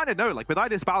kind of know, like with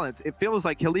Disbalance, it feels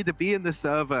like he'll either be in the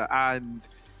server and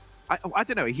I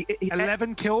don't know.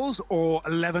 11 kills or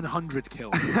 1,100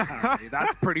 kills.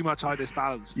 That's pretty much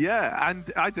Disbalance. Yeah,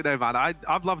 and I don't know, man.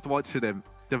 I've loved watching him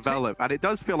develop, and it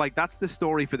does feel like that's the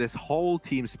story for this whole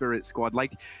Team Spirit squad.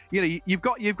 Like, you know, you've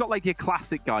got like your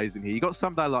classic guys in here. You got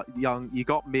Sumdai Young, you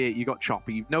got Mir, you got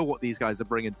Chopper. You know what these guys are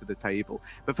bringing to the table.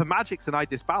 But for Magix and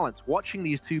Disbalance, watching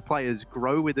these 2 players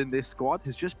grow within this squad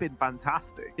has just been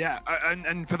fantastic. Yeah,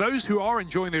 and for those who are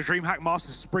enjoying the DreamHack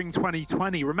Masters Spring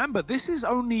 2020, remember this is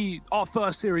only our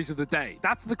first series of the day.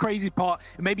 That's the crazy part.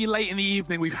 It may be late in the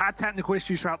evening. We've had technical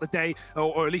issues throughout the day,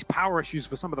 or at least power issues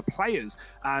for some of the players,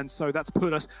 and so that's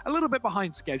put us a little bit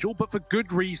behind schedule, but for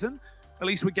good reason. at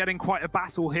least we're getting quite a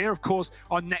battle here. Of course,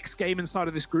 our next game inside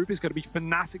of this group is going to be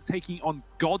Fnatic taking on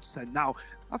Godsend. Now,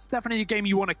 that's definitely a game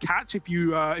you want to catch if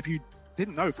you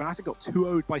didn't know. Fnatic got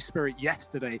 2-0'd by Spirit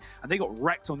yesterday, and they got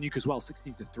wrecked on Nuke as well,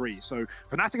 16-3. So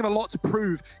Fnatic have a lot to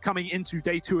prove coming into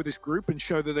day 2 of this group and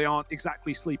show that they aren't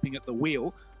exactly sleeping at the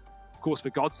wheel. Of course,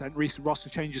 for Godsend, recent roster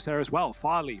changes there as well.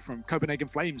 Farley from Copenhagen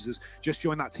Flames has just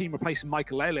joined that team, replacing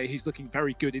Michael. He's looking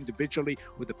very good individually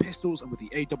with the pistols and with the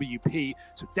AWP.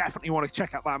 So definitely want to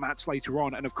check out that match later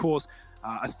on. And of course,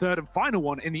 a third and final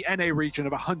one in the NA region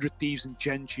of 100 Thieves and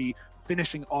Gen.G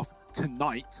finishing off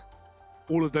tonight.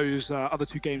 All of those other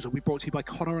 2 games will be brought to you by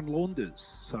Connor and Launders.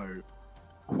 So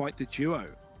quite the duo.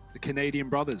 The Canadian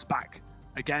brothers back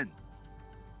again.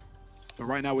 But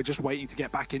right now, we're just waiting to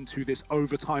get back into this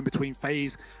overtime between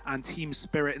FaZe and Team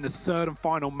Spirit in the third and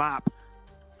final map.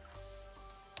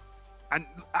 And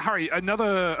Harry,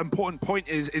 another important point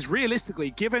is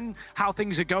realistically, given how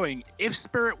things are going, if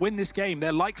Spirit win this game,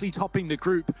 they're likely topping the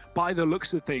group by the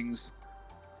looks of things.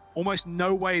 Almost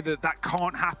no way that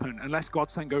can't happen unless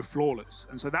Godsend go flawless.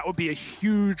 And so that would be a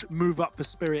huge move up for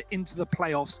Spirit into the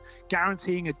playoffs,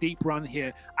 guaranteeing a deep run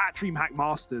here at DreamHack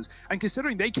Masters. And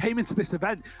considering they came into this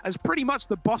event as pretty much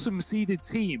the bottom seeded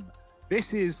team,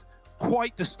 this is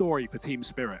quite the story for Team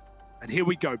Spirit. And here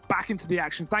we go, back into the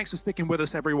action. Thanks for sticking with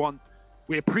us, everyone.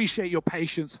 We appreciate your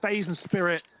patience. FaZe and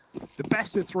Spirit, the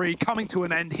best of 3, coming to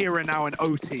an end here and now in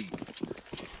OT.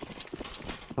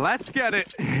 Let's get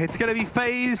it. It's going to be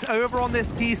FaZe over on this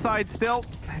T side still.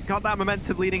 Got that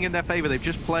momentum leading in their favor. They've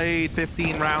just played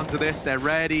 15 rounds of this. They're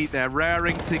ready. They're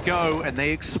raring to go. And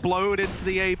they explode into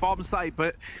the A bomb site.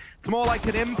 But it's more like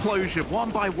an implosion. One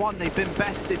by one, they've been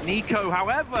bested. Nico,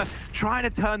 however, trying to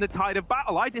turn the tide of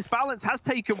battle. iDisbalance has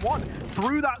taken one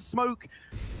through that smoke.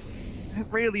 I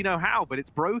don't really know how, but it's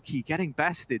Brokey getting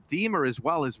bested. Dima as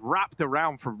well is wrapped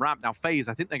around from ramp. Now FaZe,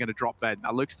 I think they're going to drop Ben.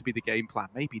 That looks to be the game plan.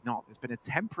 Maybe not. There's been a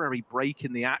temporary break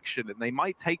in the action, and they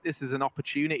might take this as an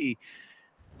opportunity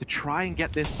to try and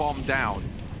get this bomb down.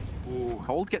 Ooh.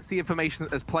 Cold gets the information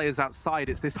that there's players outside.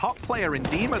 It's this hot player in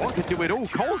Dima that could do it all.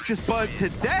 Cold's just burned to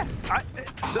death.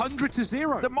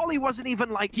 100-0. The molly wasn't even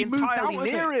like entirely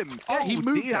near him. Yeah, he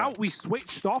moved out. We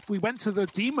switched off. We went to the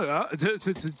Dima, to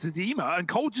Dima, and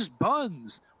Cold just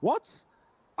burns. What?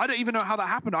 I don't even know how that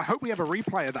happened. I hope we have a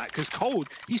replay of that, because Cold,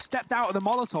 he stepped out of the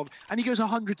Molotov and he goes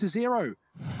 100-0.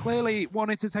 Clearly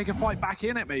wanted to take a fight back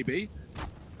in it, maybe.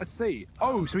 Let's see.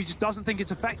 Oh, so he just doesn't think it's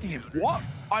affecting him. What?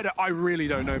 I really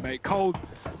don't know, mate. Cold,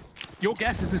 your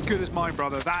guess is as good as mine,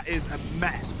 brother. That is a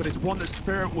mess, but it's one that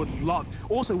Spirit would love.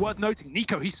 Also worth noting,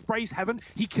 Nico, he sprays Heaven.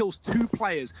 He kills 2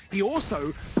 players. He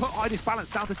also put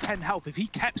iDisbalance down to 10 health. If he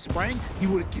kept spraying, he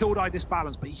would have killed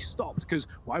iDisbalance, but he stopped, because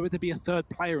why would there be a 3rd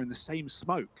player in the same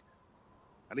smoke?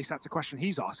 At least that's a question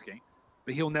he's asking.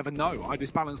 But he'll never know.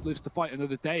 iDisbalance lives to fight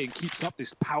another day and keeps up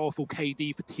this powerful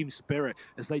KD for Team Spirit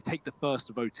as they take the first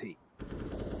of OT.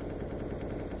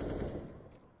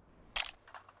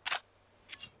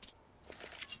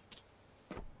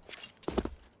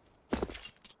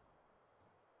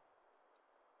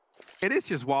 It is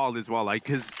just wild as well, like,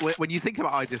 because when you think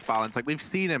about iDisbalance, like, we've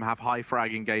seen him have high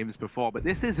fragging games before, but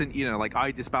this isn't, you know, like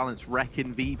iDisbalance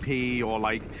wrecking VP or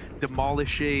like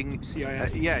demolishing,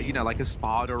 yeah, you know, like a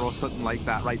Sparta or something like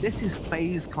that, right? This is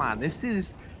FaZe Clan. This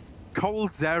is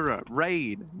coldzera,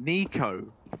 Rain, Nico,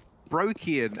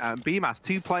 Brokey and BMAS,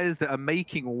 2 players that are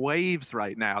making waves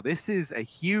right now. This is a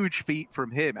huge feat from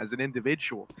him as an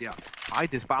individual. Yeah,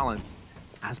 iDisbalance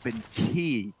has been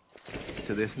key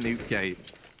to this Nuke game.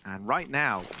 And right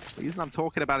now, the reason I'm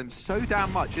talking about him so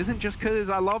damn much isn't just because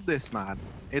I love this man.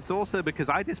 It's also because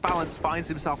iDisbalance finds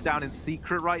himself down in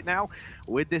secret right now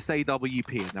with this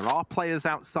AWP. And there are players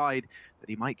outside that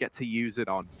he might get to use it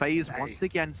on. FaZe once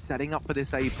again setting up for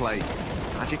this A play.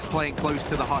 Magic's playing close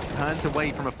to the hut, turns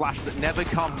away from a flash that never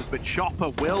comes, but Chopper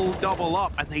will double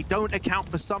up, and they don't account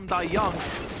for Sumdai Young.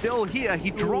 Still here,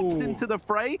 he drops into the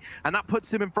fray, and that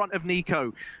puts him in front of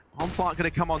Nico. Onflart going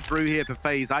to come on through here for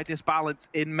FaZe. iDisbalance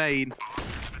in main.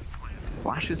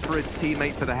 Flashes for his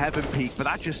teammate for the Heaven Peak, but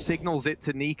that just signals it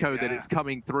to Nico that it's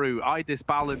coming through.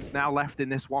 iDisbalance now left in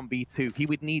this 1v2. He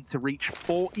would need to reach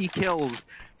 40 kills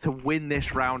to win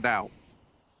this round out.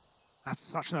 That's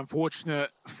such an unfortunate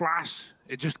flash.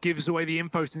 It just gives away the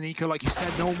info to Nico. Like you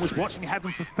said, no one was watching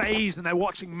Heaven for FaZe, and they're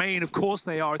watching main. Of course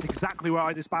they are. It's exactly where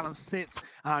iDisbalance sits.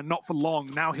 Not for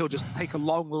long. Now he'll just take a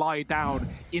long lie down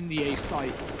in the A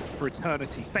site for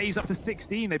eternity. FaZe up to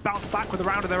 16. They bounce back with a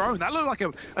round of their own. That looked like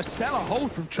a stellar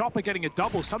hold from Chopper getting a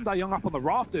double. Sumdai Young up on the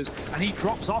rafters, and he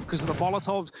drops off because of the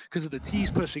Molotovs, because of the T's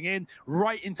pushing in,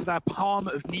 right into that palm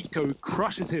of Nico,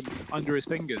 crushes him under his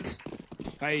fingers.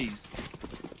 FaZe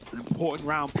An important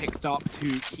round picked up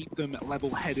to keep them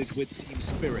level-headed with Team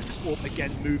Spirit. The squad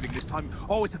again moving this time.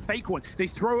 Oh, it's a fake one. They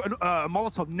throw a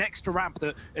Molotov next to ramp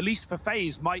that, at least for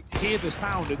FaZe, might hear the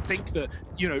sound and think that,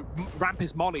 you know, ramp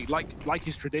is molly, like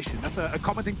his tradition. That's a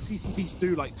common thing CCTs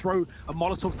do, like throw a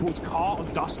Molotov towards car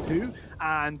on Dust 2,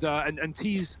 and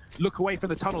T's look away from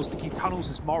the tunnels, thinking tunnels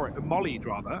is mollied,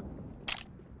 rather.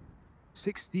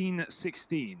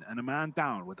 16-16, and a man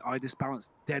down with eye disbalance,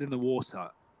 dead in the water.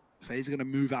 FaZe are going to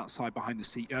move outside behind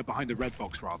the red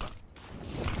box, rather.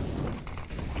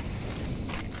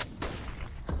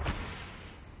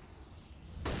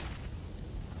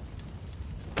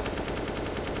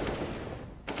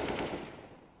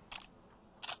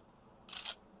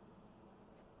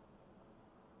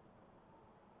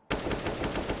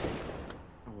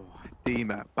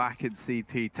 Dima back in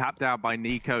CT, tapped down by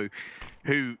Nico,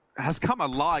 who has come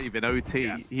alive in OT.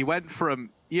 Yeah. He went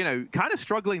from, you know, kind of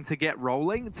struggling to get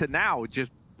rolling to now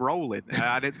just rolling.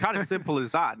 And it's kind of simple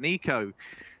as that. Nico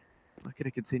looking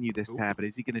to continue this tear, but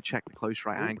is he going to check the close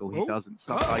right angle? He doesn't.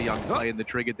 Young playing the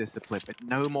trigger discipline, but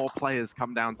no more players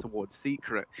come down towards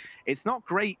Secret. It's not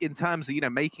great in terms of, you know,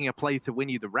 making a play to win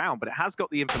you the round, but it has got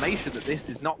the information that this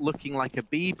is not looking like a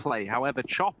B play. However,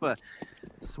 Chopper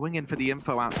swinging for the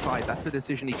info outside. That's the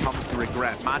decision he comes to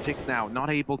regret. Magic's now not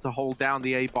able to hold down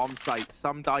the A bomb site.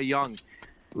 Young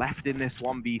left in this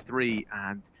 1v3,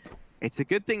 and it's a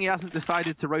good thing he hasn't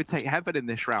decided to rotate heaven in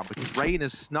this round, because Rain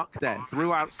has snuck there,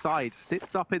 through outside,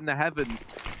 sits up in the heavens,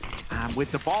 and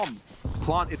with the bomb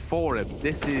planted for him,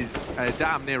 this is a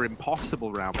damn near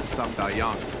impossible round for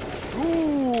Young.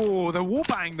 Ooh, the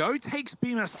wallbang though takes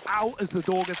BMS out as the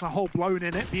door gets a hole blown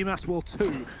in it. BMS will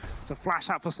too. It's a flash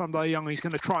out for Young. He's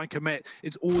going to try and commit.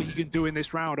 It's all he can do in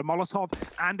this round. A Molotov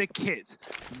and a kit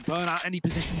can burn out any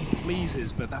position he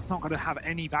pleases, but that's not going to have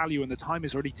any value, and the time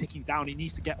is already ticking down. He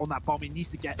needs to get on that bomb. He needs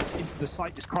to get into the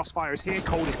site. This crossfire is here.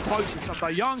 Cold is close,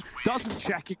 and Young doesn't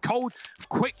check it. Cold,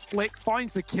 quick flick,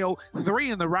 finds the kill.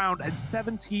 3 in the round, and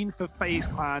 17 for FaZe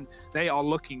Clan. They are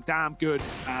looking damn good,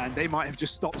 and they might have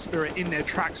just stopped Spirit in their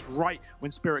tracks right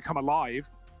when Spirit come alive.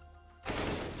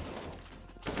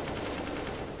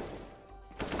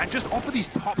 And just offer these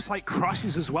top site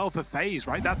crushes as well for FaZe,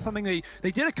 right? That's something they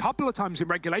did a couple of times in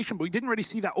regulation, but we didn't really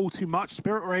see that all too much.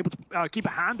 Spirit were able to keep a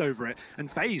hand over it,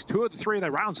 and FaZe, 2 of the 3 of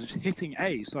their rounds are just hitting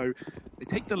A. So they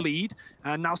take the lead,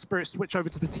 and now Spirit switch over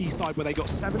to the T side, where they got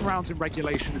 7 rounds in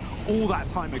regulation all that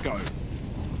time ago.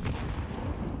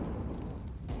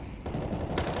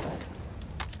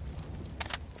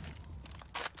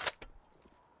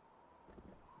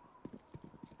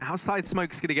 Outside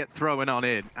smoke's going to get thrown on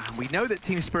in, and we know that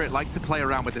Team Spirit like to play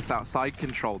around with this outside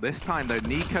control. This time though,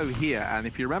 Nico here, and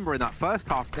if you remember in that first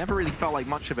half, never really felt like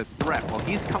much of a threat. Well,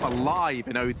 he's come alive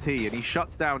in OT, and he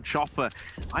shuts down Chopper.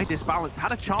 I Disbalance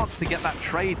had a chance to get that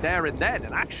trade there and then,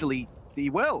 and actually, he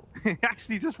will. He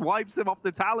actually just wipes him off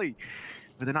the tally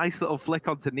with a nice little flick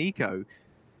onto Nico.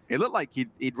 It looked like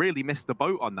he'd really missed the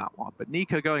boat on that one, but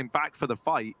Nico going back for the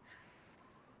fight.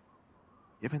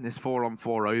 Given this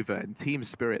 4-on-4 over, and Team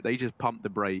Spirit, they just pump the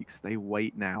brakes. They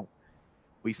wait now.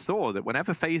 We saw that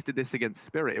whenever FaZe did this against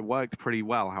Spirit, it worked pretty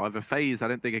well. However, FaZe, I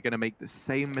don't think are going to make the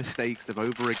same mistakes of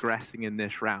over-aggressing in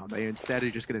this round. They instead are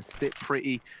just going to sit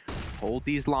pretty, hold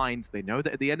these lines. They know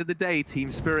that at the end of the day, Team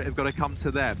Spirit have got to come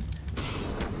to them.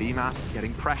 BMAS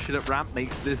getting pressured at ramp,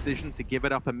 makes the decision to give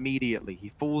it up immediately. He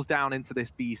falls down into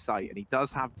this B site, and he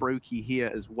does have Brokey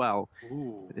here as well.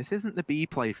 Ooh. But this isn't the B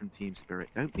play from Team Spirit.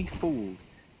 Don't be fooled.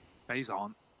 FaZe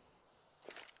aren't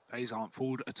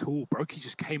fooled at all. Brokey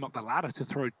just came up the ladder to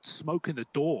throw smoke in the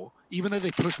door. Even though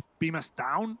they pushed BMS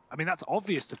down, I mean, that's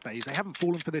obvious to FaZe. They haven't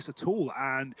fallen for this at all.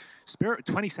 And Spirit,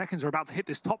 20 seconds, are about to hit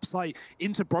this top site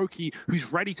into Brokey,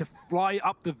 who's ready to fly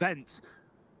up the vents.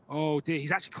 Oh dear,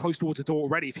 he's actually close towards the door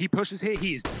already. If he pushes here,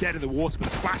 he is dead in the water.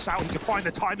 But the flash out, he can find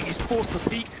the timing. He's forced the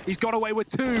peak. He's got away with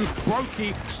 2.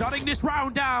 Brokey shutting this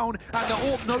round down. And the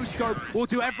AWP no-scope will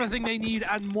do everything they need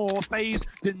and more. FaZe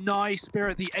deny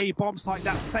Spirit the A bomb site.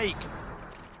 That fake.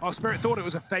 Oh, Spirit thought it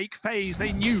was a fake. FaZe,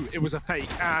 they knew it was a fake.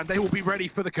 And they will be ready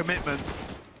for the commitment.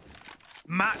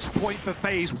 Match point for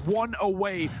FaZe, 1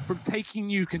 away from taking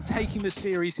Nuke and taking the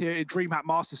series here in DreamHack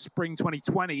Masters Spring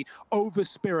 2020 over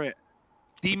Spirit.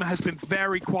 Dima has been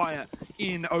very quiet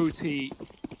in OT.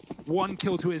 1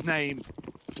 kill to his name.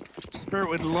 Spirit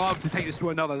would love to take this to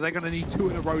another. They're going to need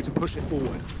 2 in a row to push it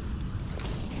forward.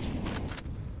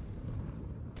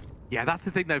 Yeah, that's the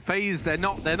thing though. FaZe, they're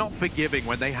not forgiving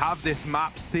when they have this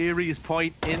map series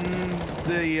point in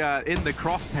the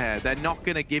crosshair. They're not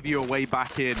going to give you a way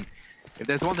back in. If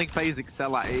there's one thing FaZe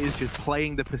excel at, it is just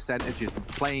playing the percentages and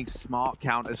playing smart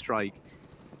Counter-Strike.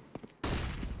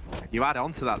 You add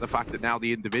on to that the fact that now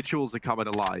the individuals are coming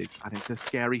alive, and it's a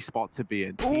scary spot to be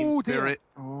in. Oh, Spirit.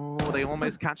 Oh, they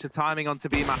almost catch the timing onto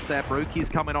BMAS there. Brokey's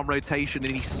coming on rotation,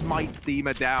 and he smites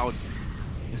Dima down.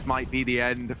 This might be the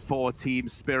end for Team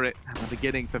Spirit and the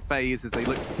beginning for FaZe as they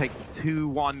look to take the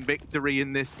 2-1 victory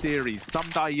in this series.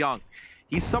 Sumdai Young,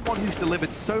 he's someone who's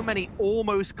delivered so many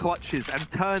almost clutches and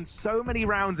turned so many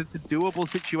rounds into doable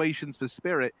situations for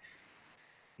Spirit.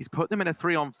 He's put them in a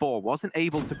 3-on-4, wasn't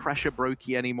able to pressure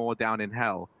Brokey anymore down in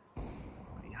Hell.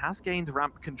 But he has gained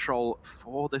ramp control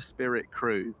for the Spirit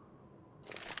crew.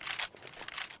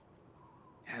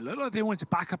 Yeah, it looked like they wanted to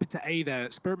back up into A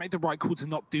there. Spirit made the right call to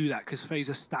not do that because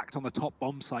FaZe are stacked on the top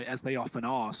bomb site, as they often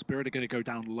are. Spirit are going to go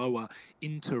down lower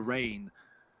into Rain.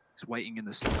 He's waiting in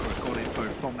the secret, got info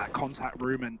from that contact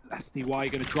room, and SDY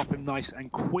going to drop him nice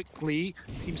and quickly.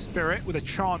 Team Spirit with a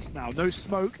chance now. No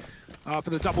smoke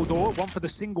for the double door, one for the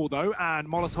single though, and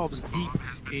Molotov's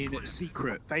deep in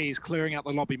secret. FaZe clearing out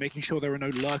the lobby, making sure there are no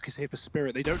lurkers here for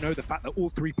Spirit. They don't know the fact that all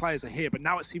three players are here, but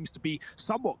now it seems to be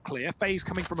somewhat clear. FaZe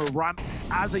coming from a ramp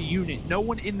as a unit, no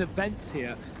one in the vents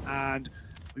here, and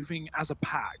moving as a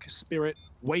pack. Spirit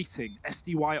waiting,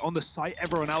 SDY on the site,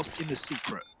 everyone else in the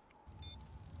secret.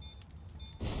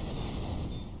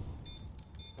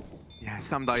 Yeah,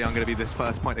 Sumdai Young going to be this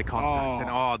first point of contact, and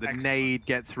the excellent nade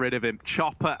gets rid of him.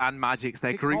 Chopper and Magix,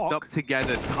 they're grouped up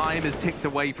together. Time is ticked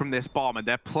away from this bomb, and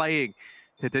they're playing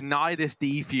to deny this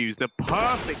defuse. The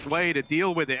perfect way to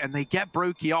deal with it, and they get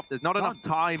Brokey off. There's not enough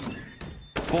time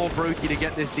for Brokey to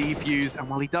get this defuse, and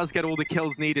while he does get all the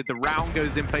kills needed, the round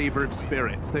goes in favor of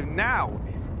Spirit. So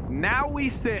now we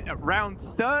sit at round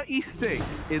 36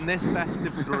 in this best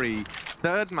of 3,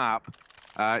 third map.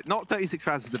 Not 36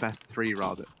 rounds of the best of 3,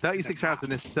 rather. 36 rounds in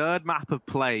this third map of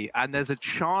play, and there's a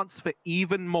chance for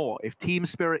even more if Team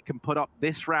Spirit can put up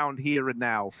this round here and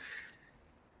now.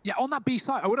 Yeah, on that B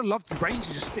side, I would have loved Rain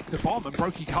to just stick the bomb and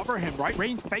Brokey cover him, right?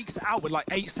 Rain fakes it out with like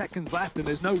 8 seconds left, and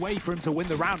there's no way for him to win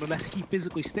the round unless he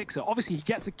physically sticks it. Obviously, he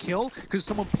gets a kill because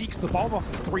someone peeks the bomb off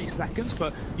for 3 seconds,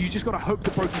 but you just got to hope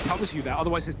that Brokey covers you there.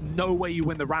 Otherwise, there's no way you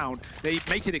win the round. They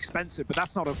make it expensive, but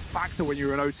that's not a factor when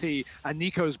you're an OT, and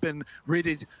Nico's been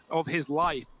ridded of his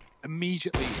life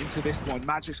immediately into this one.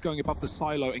 Magic's going above the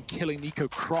silo and killing Nico,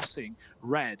 crossing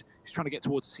red. He's trying to get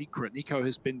towards secret. Nico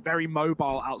has been very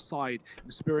mobile outside,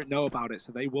 and Spirit know about it,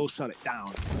 so they will shut it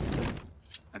down.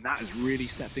 And that has really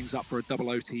set things up for a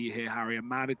double OT here, Harry. A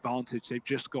man advantage. They've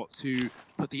just got to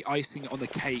put the icing on the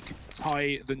cake,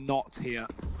 tie the knot here.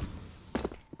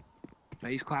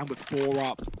 FaZe Clan with 4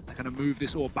 up. They're going to move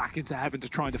this all back into heaven to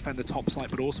try and defend the top site,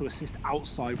 but also assist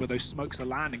outside where those smokes are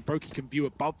landing. Brokey can view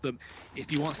above them if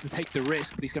he wants to take the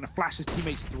risk, but he's going to flash his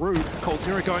teammates through.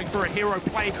 Coltira going for a hero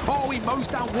play. Oh, he mows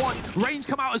down one. Rain's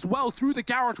come out as well through the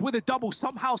garage with a double.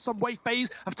 Somehow, some way,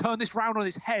 FaZe have turned this round on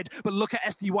his head, but look at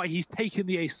SDY. He's taken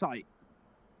the A site.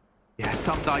 Yeah,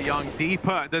 Sumdai Young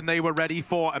deeper than they were ready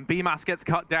for, and BMAS gets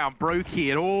cut down.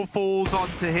 Brokey, it all falls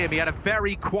onto him. He had a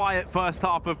very quiet first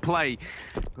half of play,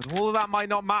 but all of that might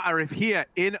not matter if here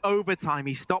in overtime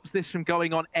he stops this from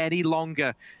going on any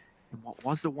longer. And what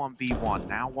was the 1v1,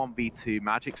 now 1v2.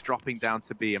 Magic's dropping down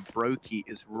to B, and Brokey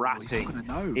is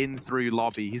ratting in through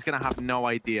lobby. He's going to have no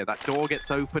idea. That door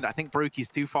gets opened. I think Brokey's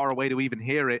too far away to even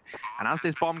hear it, and as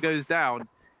this bomb goes down,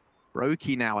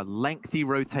 Brokey now a lengthy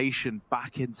rotation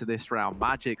back into this round.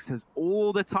 Magix has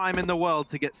all the time in the world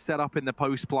to get set up in the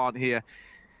post plant here.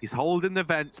 He's holding the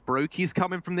vents. Brokey's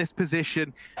coming from this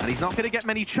position, and he's not going to get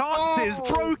many chances.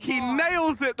 Brokey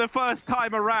nails it the first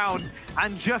time around,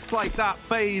 and just like that,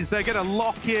 FaZe, they're going to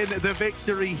lock in the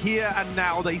victory here and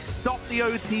now. They stop the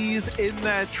OTs in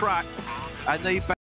their tracks, and they